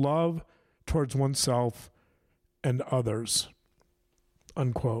withhold love towards oneself and others,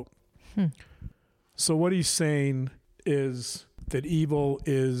 unquote. So what he's saying is that evil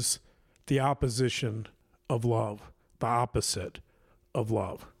is the opposition of love, the opposite of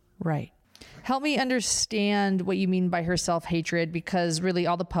love. Right. Help me understand what you mean by her self-hatred, because really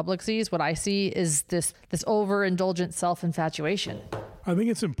all the public sees, what I see is this overindulgent self-infatuation. I think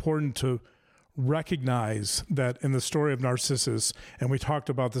it's important to recognize that in the story of Narcissus, and we talked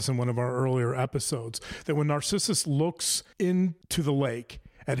about this in one of our earlier episodes, that when Narcissus looks into the lake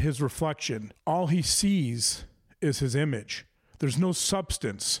at his reflection, all he sees is his image. There's no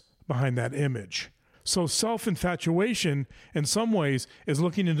substance behind that image. So self-infatuation, in some ways, is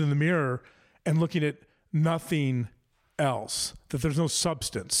looking into the mirror and looking at nothing else, that there's no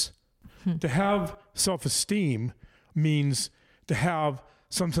substance. To have self-esteem means to have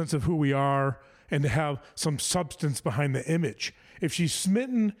some sense of who we are and to have some substance behind the image. If she's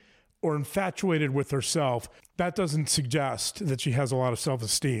smitten or infatuated with herself, that doesn't suggest that she has a lot of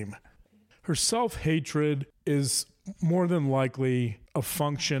self-esteem. Her self-hatred is more than likely a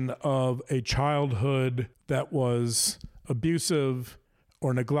function of a childhood that was abusive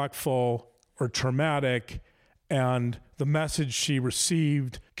or neglectful or traumatic, and the message she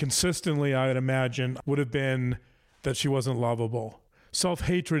received consistently, I would imagine, would have been that she wasn't lovable.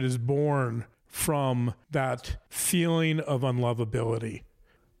 Self-hatred is born from that feeling of unlovability,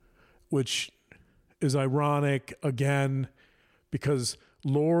 which is ironic, again, because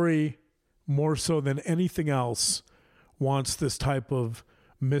Lori, more so than anything else, wants this type of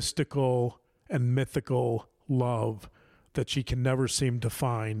mystical and mythical love that she can never seem to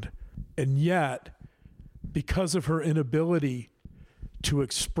find. And yet, because of her inability to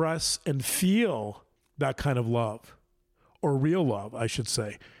express and feel that kind of love, or real love, I should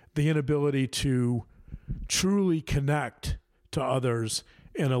say, the inability to truly connect to others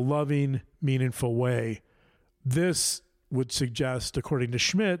in a loving, meaningful way, this would suggest, according to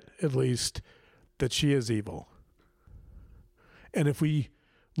Schmid at least, that she is evil. And if we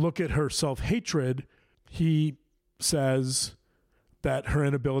look at her self-hatred, he says that her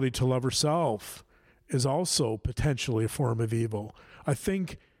inability to love herself is also potentially a form of evil.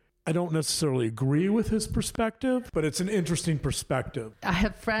 I don't necessarily agree with his perspective, but it's an interesting perspective. I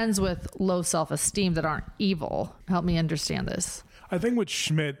have friends with low self-esteem that aren't evil. Help me understand this. I think what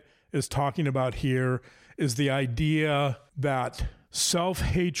Schmid is talking about here is the idea that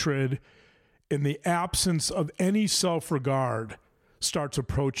self-hatred, in the absence of any self-regard, starts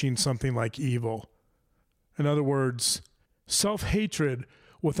approaching something like evil. In other words, self-hatred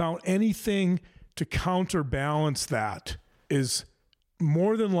without anything to counterbalance that is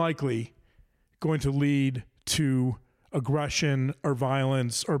more than likely going to lead to aggression or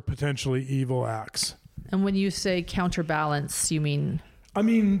violence or potentially evil acts. And when you say counterbalance, you mean? I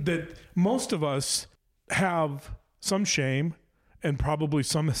mean that most of us have some shame and probably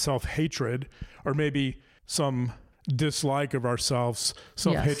some self-hatred, or maybe some dislike of ourselves.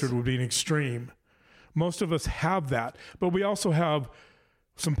 Self-hatred would be an extreme. Most of us have that, but we also have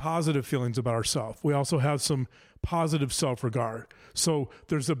some positive feelings about ourselves. We also have some positive self-regard. So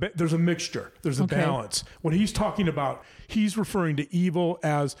there's a mixture. There's a balance. What he's talking about, he's referring to evil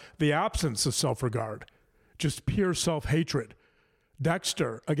as the absence of self-regard, just pure self-hatred.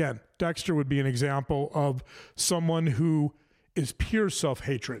 Dexter would be an example of someone who is pure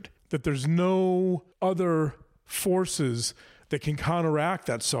self-hatred, that there's no other forces that can counteract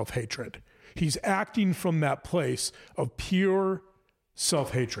that self-hatred. He's acting from that place of pure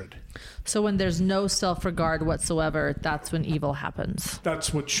self-hatred. So when there's no self-regard whatsoever, that's when evil happens.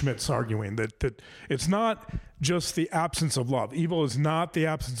 That's what Schmidt's arguing, that it's not just the absence of love. Evil is not the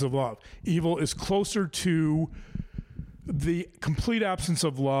absence of love. Evil is closer to the complete absence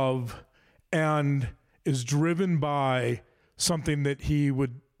of love and is driven by something that he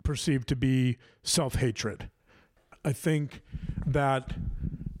would perceive to be self-hatred. I think that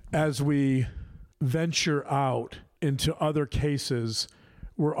as we venture out into other cases,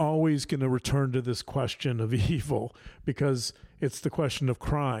 we're always going to return to this question of evil because it's the question of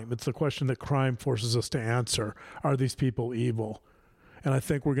crime. It's the question that crime forces us to answer. Are these people evil? And I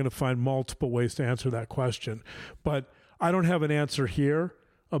think we're going to find multiple ways to answer that question. But I don't have an answer here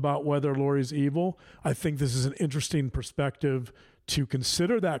about whether Lori's evil. I think this is an interesting perspective to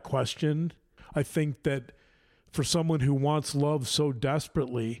consider that question. I think that for someone who wants love so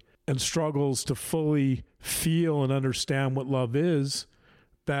desperately and struggles to fully feel and understand what love is,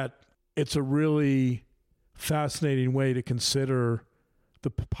 that it's a really fascinating way to consider the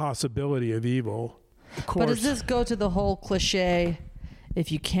possibility of evil. Of course, but does this go to the whole cliche,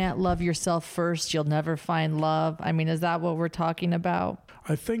 if you can't love yourself first, you'll never find love? I mean, is that what we're talking about?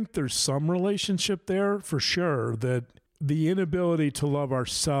 I think there's some relationship there for sure, that the inability to love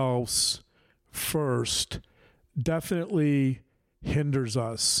ourselves first definitely hinders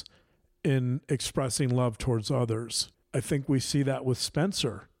us in expressing love towards others. I think we see that with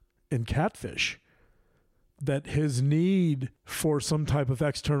Spencer in Catfish, that his need for some type of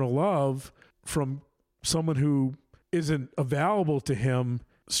external love from someone who isn't available to him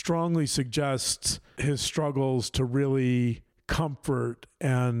strongly suggests his struggles to really comfort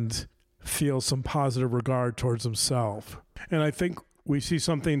and feel some positive regard towards himself. And I think we see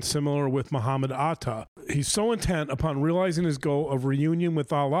something similar with Muhammad Atta. He's so intent upon realizing his goal of reunion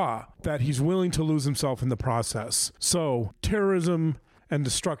with Allah that he's willing to lose himself in the process. So terrorism and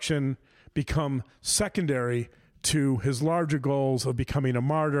destruction become secondary to his larger goals of becoming a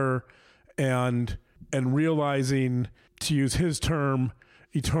martyr and realizing, to use his term,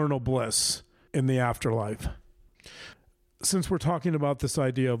 eternal bliss in the afterlife. Since we're talking about this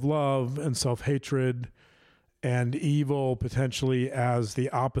idea of love and self-hatred and evil potentially as the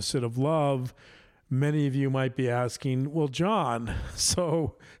opposite of love, many of you might be asking, well, John,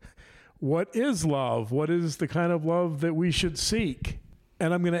 so what is love? What is the kind of love that we should seek?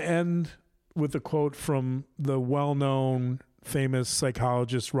 And I'm going to end with a quote from the well-known famous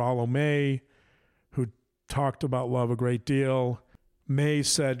psychologist Rollo May, who talked about love a great deal. May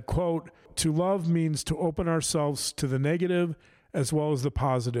said, quote, "To love means to open ourselves to the negative as well as the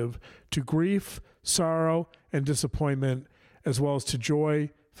positive, to grief, sorrow, and disappointment, as well as to joy,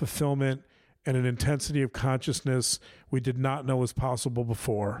 fulfillment, and an intensity of consciousness we did not know was possible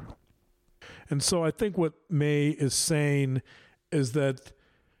before." And so I think what May is saying is that,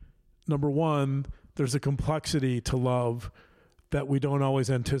 number one, there's a complexity to love that we don't always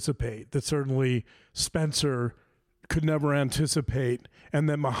anticipate, that certainly Spencer could never anticipate, and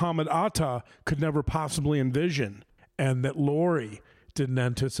that Muhammad Atta could never possibly envision, and that Lori didn't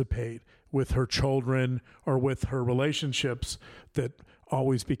anticipate with her children or with her relationships that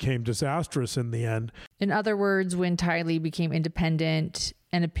always became disastrous in the end. In other words, when Tylee became independent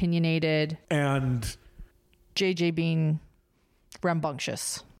and opinionated, and JJ being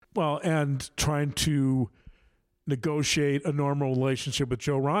rambunctious. Well, and trying to negotiate a normal relationship with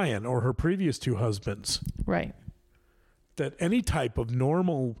Joe Ryan or her previous two husbands. Right. That any type of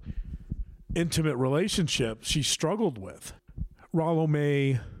normal, intimate relationship she struggled with. Rollo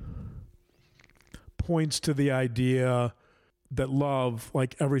May points to the idea that love,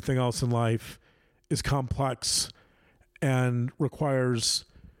 like everything else in life, is complex and requires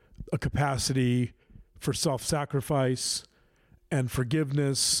a capacity for self-sacrifice and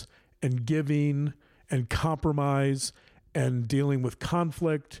forgiveness and giving and compromise and dealing with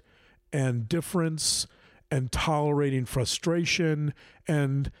conflict and difference and tolerating frustration.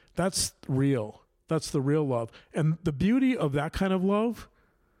 And that's real. That's the real love. And the beauty of that kind of love,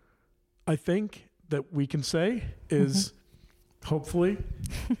 I think, that we can say is hopefully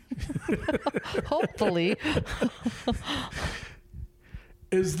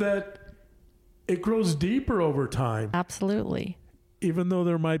is that it grows deeper over time. Absolutely. Even though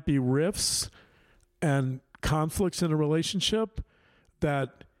there might be rifts and conflicts in a relationship,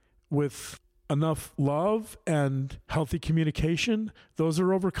 that with enough love and healthy communication, those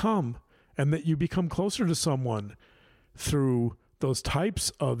are overcome, and that you become closer to someone through those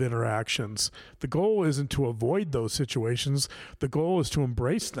types of interactions. The goal isn't to avoid those situations. The goal is to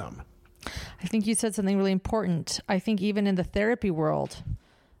embrace them. I think you said something really important. I think even in the therapy world,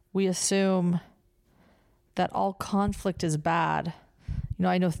 we assume that all conflict is bad. You know,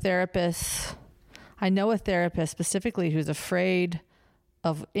 I know a therapist specifically who's afraid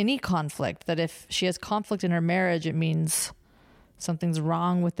of any conflict, that if she has conflict in her marriage, it means something's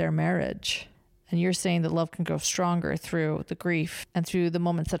wrong with their marriage. And you're saying that love can grow stronger through the grief and through the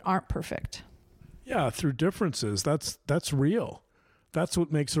moments that aren't perfect. Yeah, through differences. That's real. That's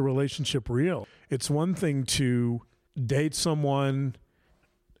what makes a relationship real. It's one thing to date someone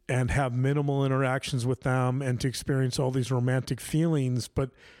and have minimal interactions with them and to experience all these romantic feelings.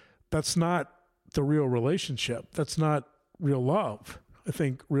 But that's not the real relationship. That's not real love. I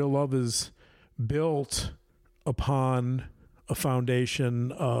think real love is built upon a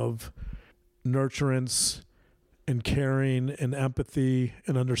foundation of nurturance and caring and empathy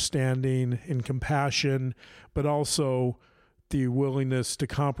and understanding and compassion, but also the willingness to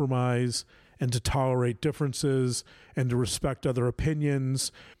compromise and to tolerate differences and to respect other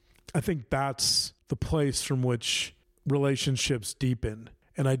opinions. I think that's the place from which relationships deepen.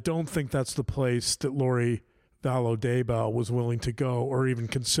 And I don't think that's the place that Lori Vallow Daybell was willing to go or even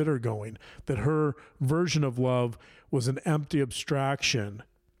consider going, that her version of love was an empty abstraction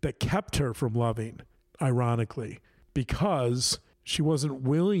that kept her from loving, ironically, because she wasn't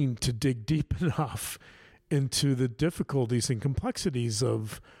willing to dig deep enough into the difficulties and complexities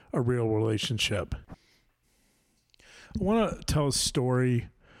of a real relationship. I want to tell a story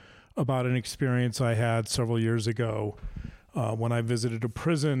about an experience I had several years ago when I visited a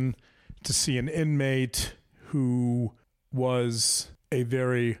prison to see an inmate who was a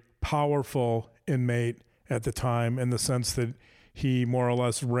very powerful inmate at the time, in the sense that he more or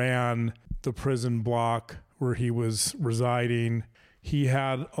less ran the prison block where he was residing. He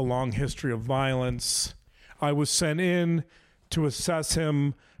had a long history of violence. I was sent in to assess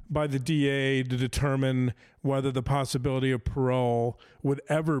him by the DA to determine whether the possibility of parole would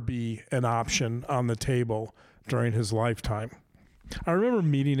ever be an option on the table during his lifetime. I remember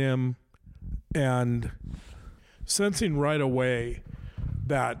meeting him and sensing right away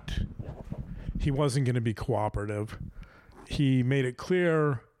that he wasn't going to be cooperative. He made it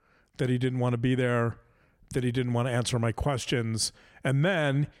clear that he didn't want to be there, that he didn't want to answer my questions. And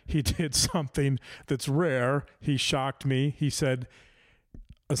then he did something that's rare. He shocked me. He said,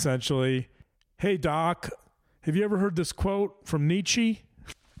 essentially, "Hey, Doc, have you ever heard this quote from Nietzsche?"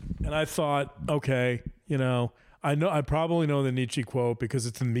 And I thought, okay, I probably know the Nietzsche quote because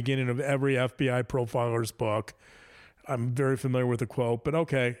it's in the beginning of every FBI profiler's book. I'm very familiar with the quote, but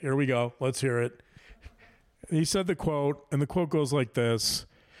okay, here we go. Let's hear it. He said the quote, and the quote goes like this: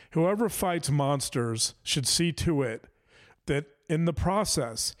 "Whoever fights monsters should see to it that in the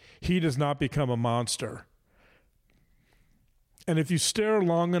process, he does not become a monster. And if you stare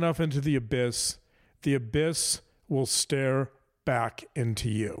long enough into the abyss will stare back into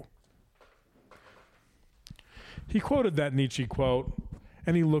you." He quoted that Nietzsche quote,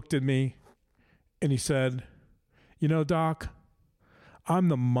 and he looked at me, and he said, "Doc, I'm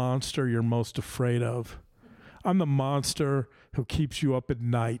the monster you're most afraid of. I'm the monster who keeps you up at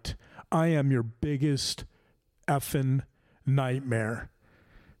night. I am your biggest effing nightmare."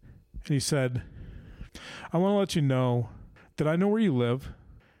 And he said, "I want to let you know that I know where you live.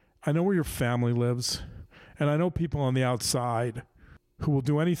 I know where your family lives. And I know people on the outside who will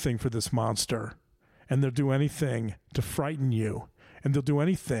do anything for this monster. And they'll do anything to frighten you. And they'll do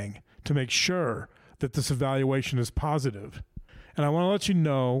anything to make sure that this evaluation is positive. And I want to let you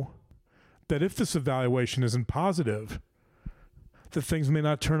know that if this evaluation isn't positive, that things may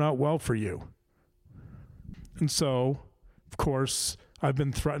not turn out well for you." And so, of course, I've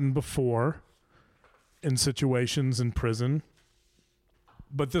been threatened before in situations in prison,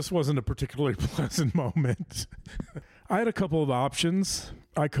 but this wasn't a particularly pleasant moment. I had a couple of options.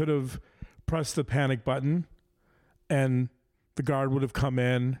 I could have pressed the panic button and the guard would have come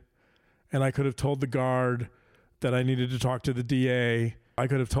in, and I could have told the guard that I needed to talk to the DA. I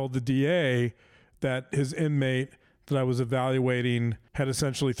could have told the DA that his inmate that I was evaluating had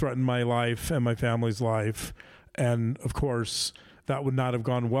essentially threatened my life and my family's life. And of course, that would not have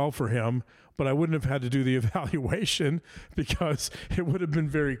gone well for him, but I wouldn't have had to do the evaluation because it would have been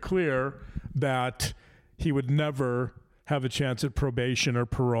very clear that he would never have a chance at probation or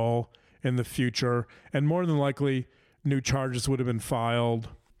parole in the future. And more than likely, new charges would have been filed.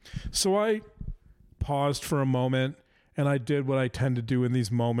 So I paused for a moment, and I did what I tend to do in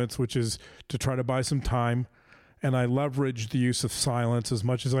these moments, which is to try to buy some time. And I leveraged the use of silence as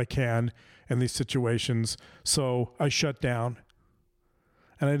much as I can in these situations. So I shut down,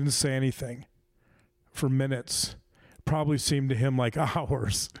 and I didn't say anything for minutes. Probably seemed to him like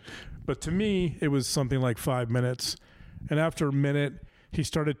hours. But to me, it was something like 5 minutes. And after a minute, he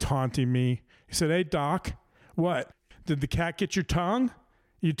started taunting me. He said, "Hey, Doc, what? Did the cat get your tongue?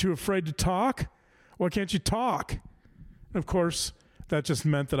 You too afraid to talk? Why can't you talk?" And of course, that just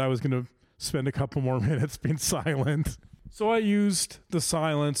meant that I was going to spend a couple more minutes being silent. So I used the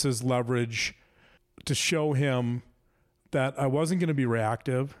silence as leverage to show him that I wasn't going to be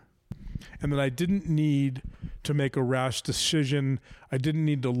reactive and that I didn't need to make a rash decision. I didn't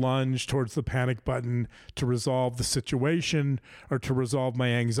need to lunge towards the panic button to resolve the situation or to resolve my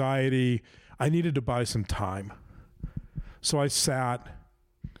anxiety. I needed to buy some time. So I sat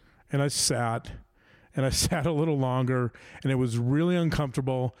and I sat and I sat a little longer, and it was really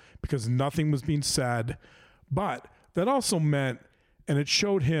uncomfortable because nothing was being said. But that also meant, and it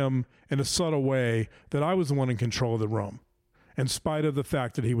showed him in a subtle way, that I was the one in control of the room, in spite of the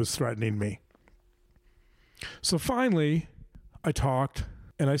fact that he was threatening me. So finally, I talked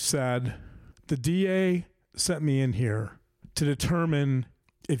and I said, the DA sent me in here to determine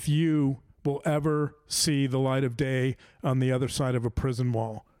if you will ever see the light of day on the other side of a prison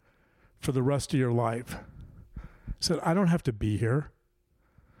wall for the rest of your life. I said, I don't have to be here.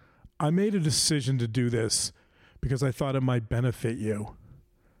 I made a decision to do this because I thought it might benefit you.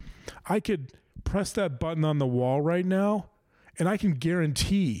 I could press that button on the wall right now, and I can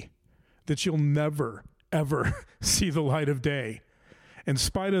guarantee that you'll never, ever see the light of day, in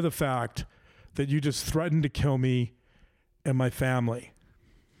spite of the fact that you just threatened to kill me and my family.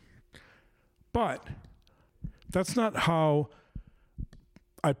 But that's not how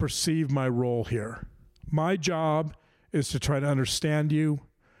I perceive my role here. My job is to try to understand you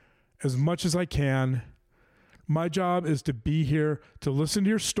as much as I can. My job is to be here to listen to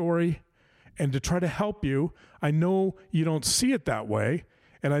your story and to try to help you. I know you don't see it that way,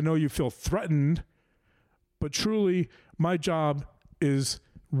 and I know you feel threatened, but truly, my job is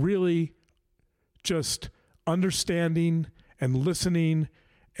really just understanding and listening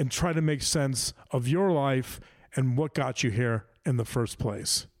and try to make sense of your life and what got you here in the first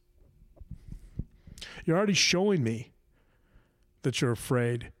place. You're already showing me that you're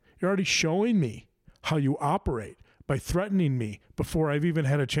afraid. You're already showing me how you operate by threatening me before I've even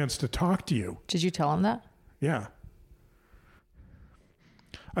had a chance to talk to you. Did you tell him that? Yeah.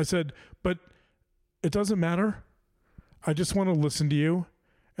 I said, but it doesn't matter. I just want to listen to you,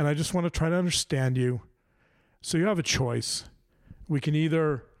 and I just want to try to understand you. So you have a choice. We can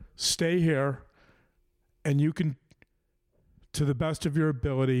either stay here, and you can, to the best of your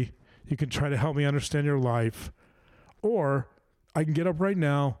ability, you can try to help me understand your life, or I can get up right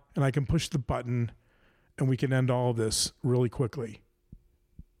now and I can push the button and we can end all of this really quickly.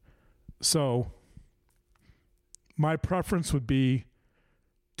 So my preference would be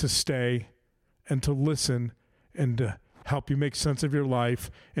to stay and to listen and to help you make sense of your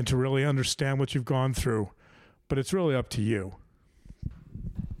life and to really understand what you've gone through. But it's really up to you.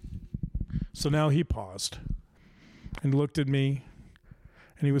 So now he paused and looked at me,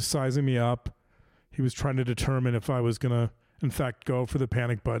 and he was sizing me up. He was trying to determine if I was going to, in fact, go for the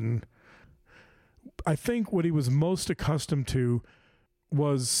panic button. I think what he was most accustomed to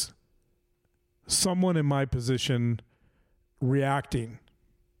was someone in my position reacting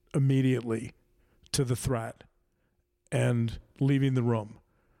immediately to the threat and leaving the room.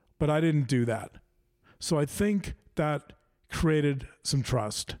 But I didn't do that. So I think that created some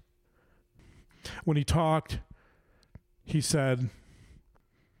trust. When he talked, he said,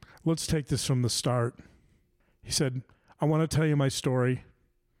 let's take this from the start. He said, I want to tell you my story.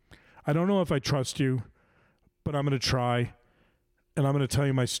 I don't know if I trust you, but I'm going to try, and I'm going to tell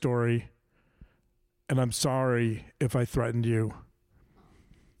you my story, and I'm sorry if I threatened you.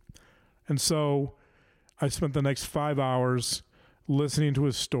 And so I spent the next 5 hours listening to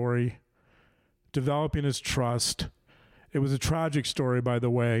his story, developing his trust. It was a tragic story, by the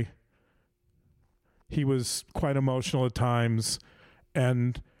way. He was quite emotional at times,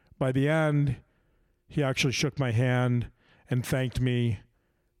 and by the end, he actually shook my hand and thanked me.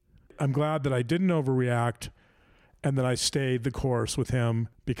 I'm glad that I didn't overreact and that I stayed the course with him,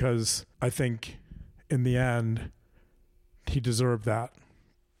 because I think in the end, he deserved that.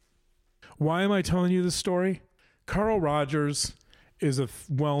 Why am I telling you this story? Carl Rogers is a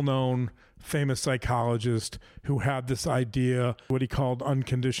well-known, famous psychologist who had this idea, what he called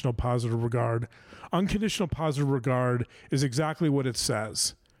unconditional positive regard. Unconditional positive regard is exactly what it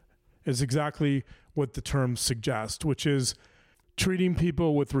says. Is exactly what the term suggests, which is treating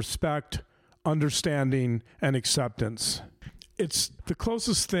people with respect, understanding, and acceptance. It's the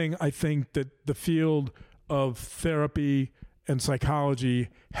closest thing I think that the field of therapy and psychology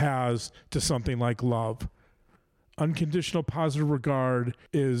has to something like love. Unconditional positive regard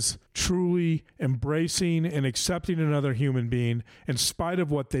is truly embracing and accepting another human being in spite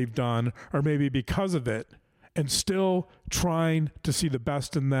of what they've done, or maybe because of it, and still trying to see the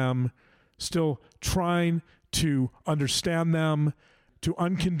best in them, still trying to understand them, to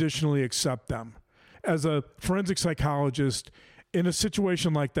unconditionally accept them. As a forensic psychologist, in a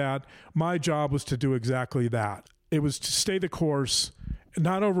situation like that, my job was to do exactly that. It was to stay the course,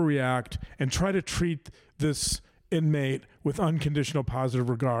 not overreact, and try to treat this inmate with unconditional positive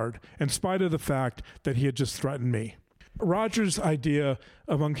regard, in spite of the fact that he had just threatened me. Roger's idea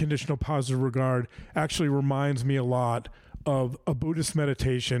of unconditional positive regard actually reminds me a lot of a Buddhist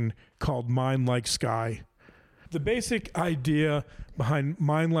meditation called Mind Like Sky. The basic idea behind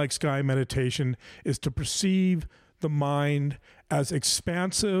Mind Like Sky meditation is to perceive the mind as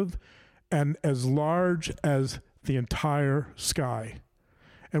expansive and as large as the entire sky.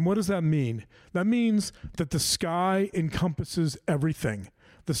 And what does that mean? That means that the sky encompasses everything.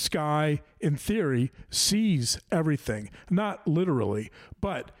 The sky, in theory, sees everything. Not literally,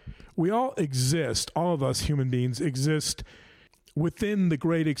 but we all exist, all of us human beings exist within the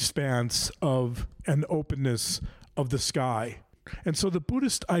great expanse of an openness of the sky. And so the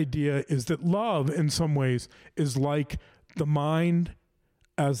Buddhist idea is that love, in some ways, is like the mind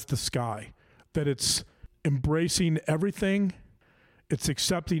as the sky, that it's embracing everything, it's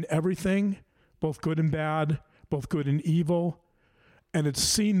accepting everything, both good and bad, both good and evil, and it's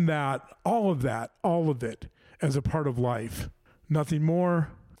seeing that, all of it, as a part of life. Nothing more,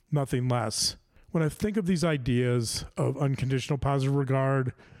 nothing less. When I think of these ideas of unconditional positive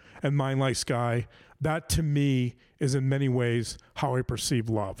regard and Mind Like Sky, that to me is in many ways how I perceive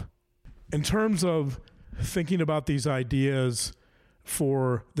love. In terms of thinking about these ideas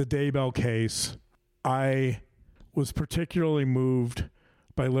for the Daybell case, I was particularly moved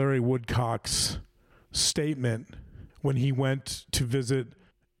by Larry Woodcock's statement when he went to visit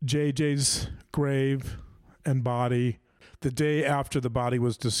JJ's grave and body the day after the body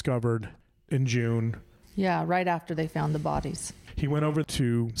was discovered in June. Yeah, right after they found the bodies. He went over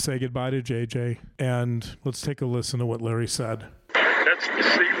to say goodbye to JJ, and let's take a listen to what Larry said. That's to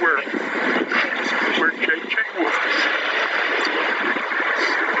see where JJ was.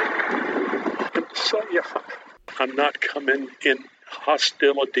 And so, yeah, I'm not coming in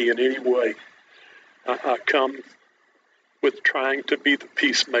hostility in any way. I come with trying to be the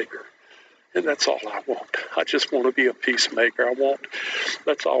peacemaker. And that's all I want. I just want to be a peacemaker.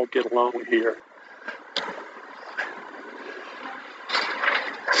 Let's all get along here.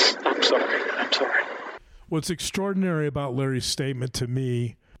 I'm sorry. What's extraordinary about Larry's statement to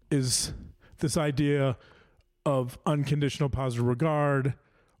me is this idea of unconditional positive regard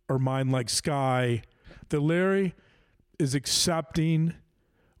or Mind Like Sky, that Larry is accepting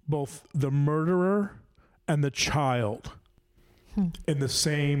both the murderer and the child in the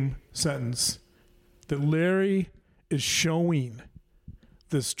same sentence. That Larry is showing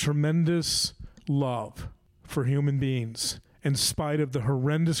this tremendous love for human beings in spite of the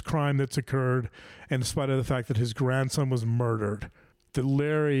horrendous crime that's occurred, and in spite of the fact that his grandson was murdered. That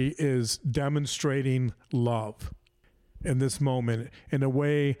Larry is demonstrating love in this moment in a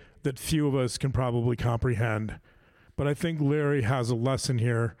way that few of us can probably comprehend. But I think Larry has a lesson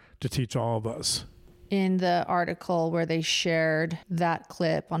here to teach all of us. In the article where they shared that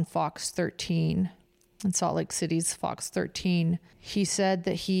clip on Fox 13, in Salt Lake City's Fox 13, he said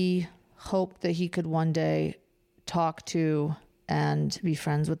that he hoped that he could one day talk to and be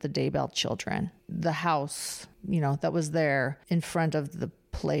friends with the Daybell children. The house, that was there in front of the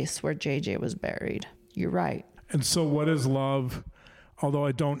place where JJ was buried. You're right. And so what is love? Although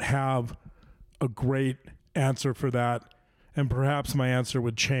I don't have a great answer for that, and perhaps my answer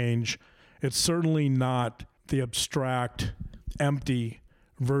would change, it's certainly not the abstract, empty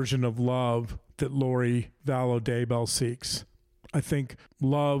version of love that Lori Vallow Daybell seeks. I think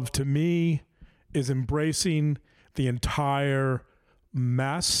love to me is embracing the entire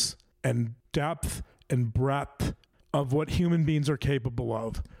mess and depth and breadth of what human beings are capable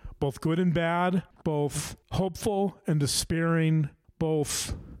of, both good and bad, both hopeful and despairing,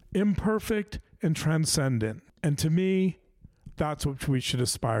 both imperfect and transcendent. And to me, that's what we should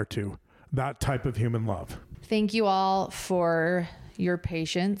aspire to, that type of human love. Thank you all for your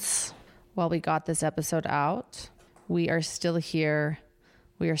patience while we got this episode out. We are still here.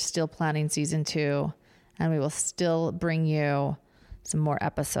 We are still planning season 2, and we will still bring you some more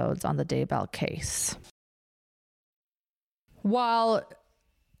episodes on the Daybell case. While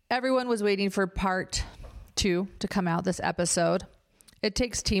everyone was waiting for part 2 to come out this episode, it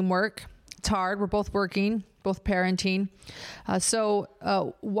takes teamwork. It's hard. We're both working, both parenting. So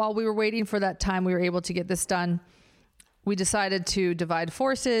while we were waiting for that time, we were able to get this done. We decided to divide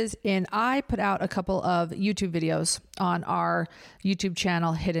forces, and I put out a couple of YouTube videos on our YouTube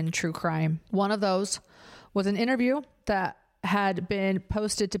channel, Hidden True Crime. One of those was an interview that had been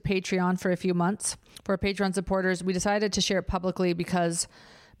posted to Patreon for a few months. For our Patreon supporters, we decided to share it publicly because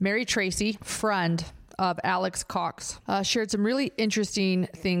Mary Tracy, friend of Alex Cox, shared some really interesting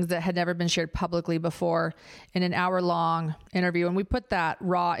things that had never been shared publicly before in an hour-long interview. And we put that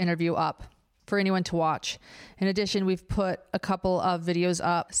raw interview up for anyone to watch. In addition, we've put a couple of videos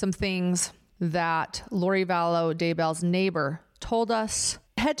up, some things that Lori Vallow, Daybell's neighbor, told us.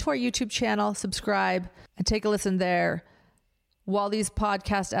 Head to our YouTube channel, subscribe, and take a listen there. While these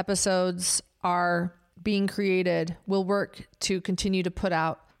podcast episodes are being created, we'll work to continue to put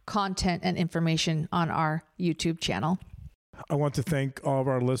out content and information on our YouTube channel. I want to thank all of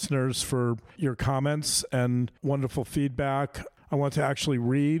our listeners for your comments and wonderful feedback. I want to actually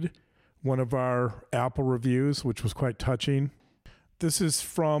read one of our Apple reviews, which was quite touching. This is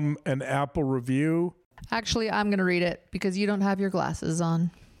from an Apple review. Actually, I'm going to read it because you don't have your glasses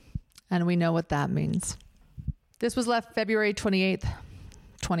on, and we know what that means. This was left February 28th,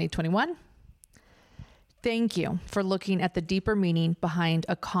 2021. Thank you for looking at the deeper meaning behind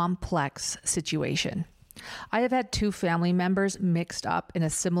a complex situation. I have had 2 family members mixed up in a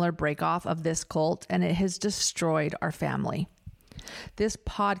similar breakoff of this cult, and it has destroyed our family. This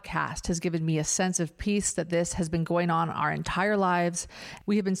podcast has given me a sense of peace that this has been going on our entire lives.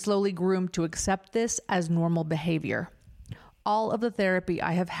 We have been slowly groomed to accept this as normal behavior. All of the therapy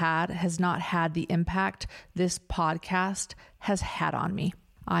I have had has not had the impact this podcast has had on me.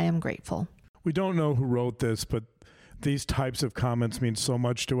 I am grateful. We don't know who wrote this, but these types of comments mean so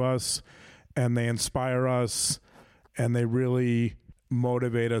much to us, and they inspire us, and they really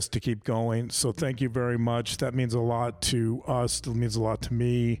motivate us to keep going. So thank you very much. That means a lot to us. It means a lot to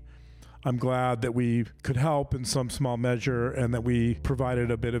me. I'm glad that we could help in some small measure and that we provided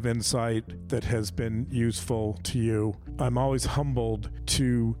a bit of insight that has been useful to you. I'm always humbled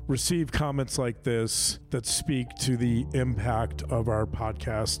to receive comments like this that speak to the impact of our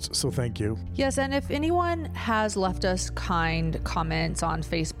podcast. So thank you. Yes, and if anyone has left us kind comments on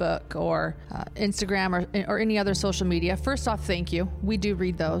Facebook or Instagram or any other social media, first off, thank you. We do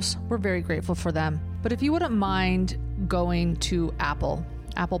read those. We're very grateful for them. But if you wouldn't mind going to Apple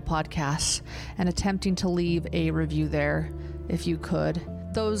Podcasts and attempting to leave a review there, if you could.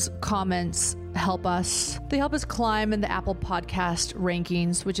 Those comments help us. They help us climb in the Apple Podcast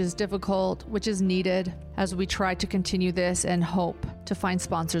rankings, which is difficult, which is needed as we try to continue this and hope to find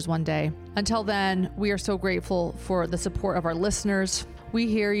sponsors one day. Until then, we are so grateful for the support of our listeners. We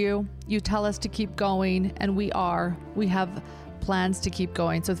hear you. You tell us to keep going, and we are. We have plans to keep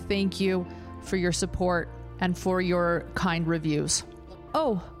going. So thank you for your support and for your kind reviews.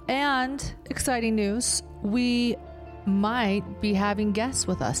 Oh, and exciting news, we might be having guests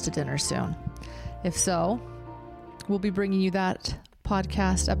with us to dinner soon. If so, we'll be bringing you that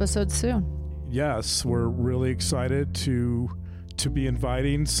podcast episode soon. Yes, we're really excited to be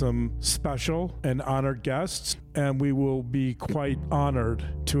inviting some special and honored guests, and we will be quite honored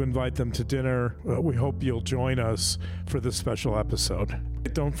to invite them to dinner. We hope you'll join us for this special episode.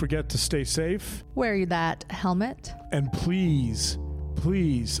 Don't forget to stay safe. Wear that helmet. And please,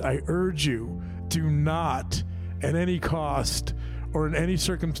 I urge you, do not, at any cost or in any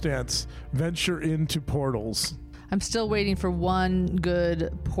circumstance, venture into portals. I'm still waiting for one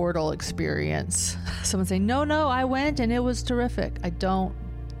good portal experience. Someone say, no, I went and it was terrific. I don't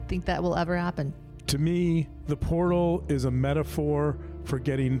think that will ever happen. To me, the portal is a metaphor for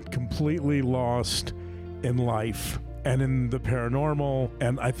getting completely lost in life and in the paranormal.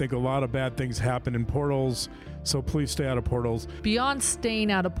 And I think a lot of bad things happen in portals. So please stay out of portals. Beyond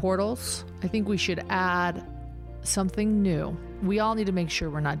staying out of portals, I think we should add something new. We all need to make sure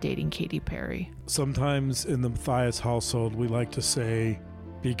we're not dating Katy Perry. Sometimes in the Matthias household, we like to say,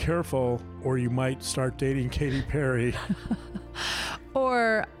 be careful or you might start dating Katy Perry.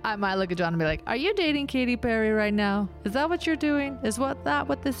 Or I might look at John and be like, are you dating Katy Perry right now? Is that what you're doing? Is what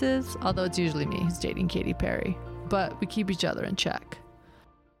this is? Although it's usually me who's dating Katy Perry. But we keep each other in check.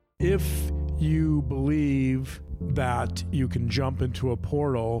 If you believe that you can jump into a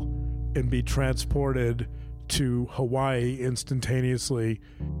portal and be transported to Hawaii instantaneously,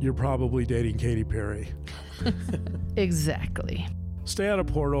 you're probably dating Katy Perry. Exactly. Stay out of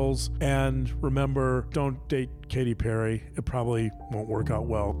portals, and remember, don't date Katy Perry. It probably won't work out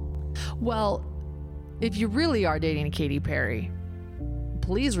well. Well, if you really are dating Katy Perry,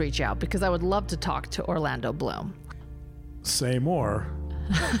 please reach out because I would love to talk to Orlando Bloom. Say more.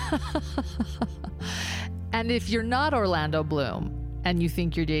 And if you're not Orlando Bloom and you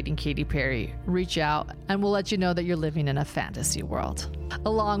think you're dating Katy Perry, reach out and we'll let you know that you're living in a fantasy world,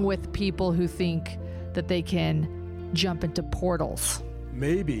 along with people who think that they can jump into portals.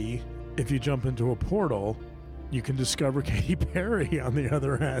 Maybe if you jump into a portal, you can discover Katy Perry on the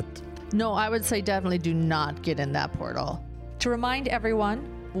other end. No, I would say definitely do not get in that portal. To remind everyone,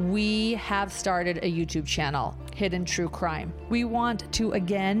 we have started a YouTube channel. Hidden True Crime. We want to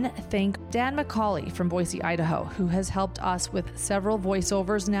again thank Dan McCauley from Boise, Idaho, who has helped us with several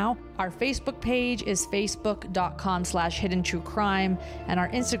voiceovers now. Our Facebook page is facebook.com/hidden true crime, and our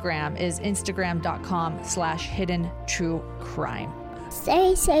Instagram is instagram.com/hidden true crime.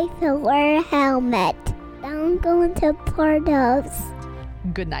 Stay safe and wear a helmet. Don't go into portals.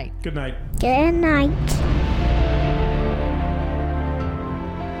 Good night. Good night. Good night.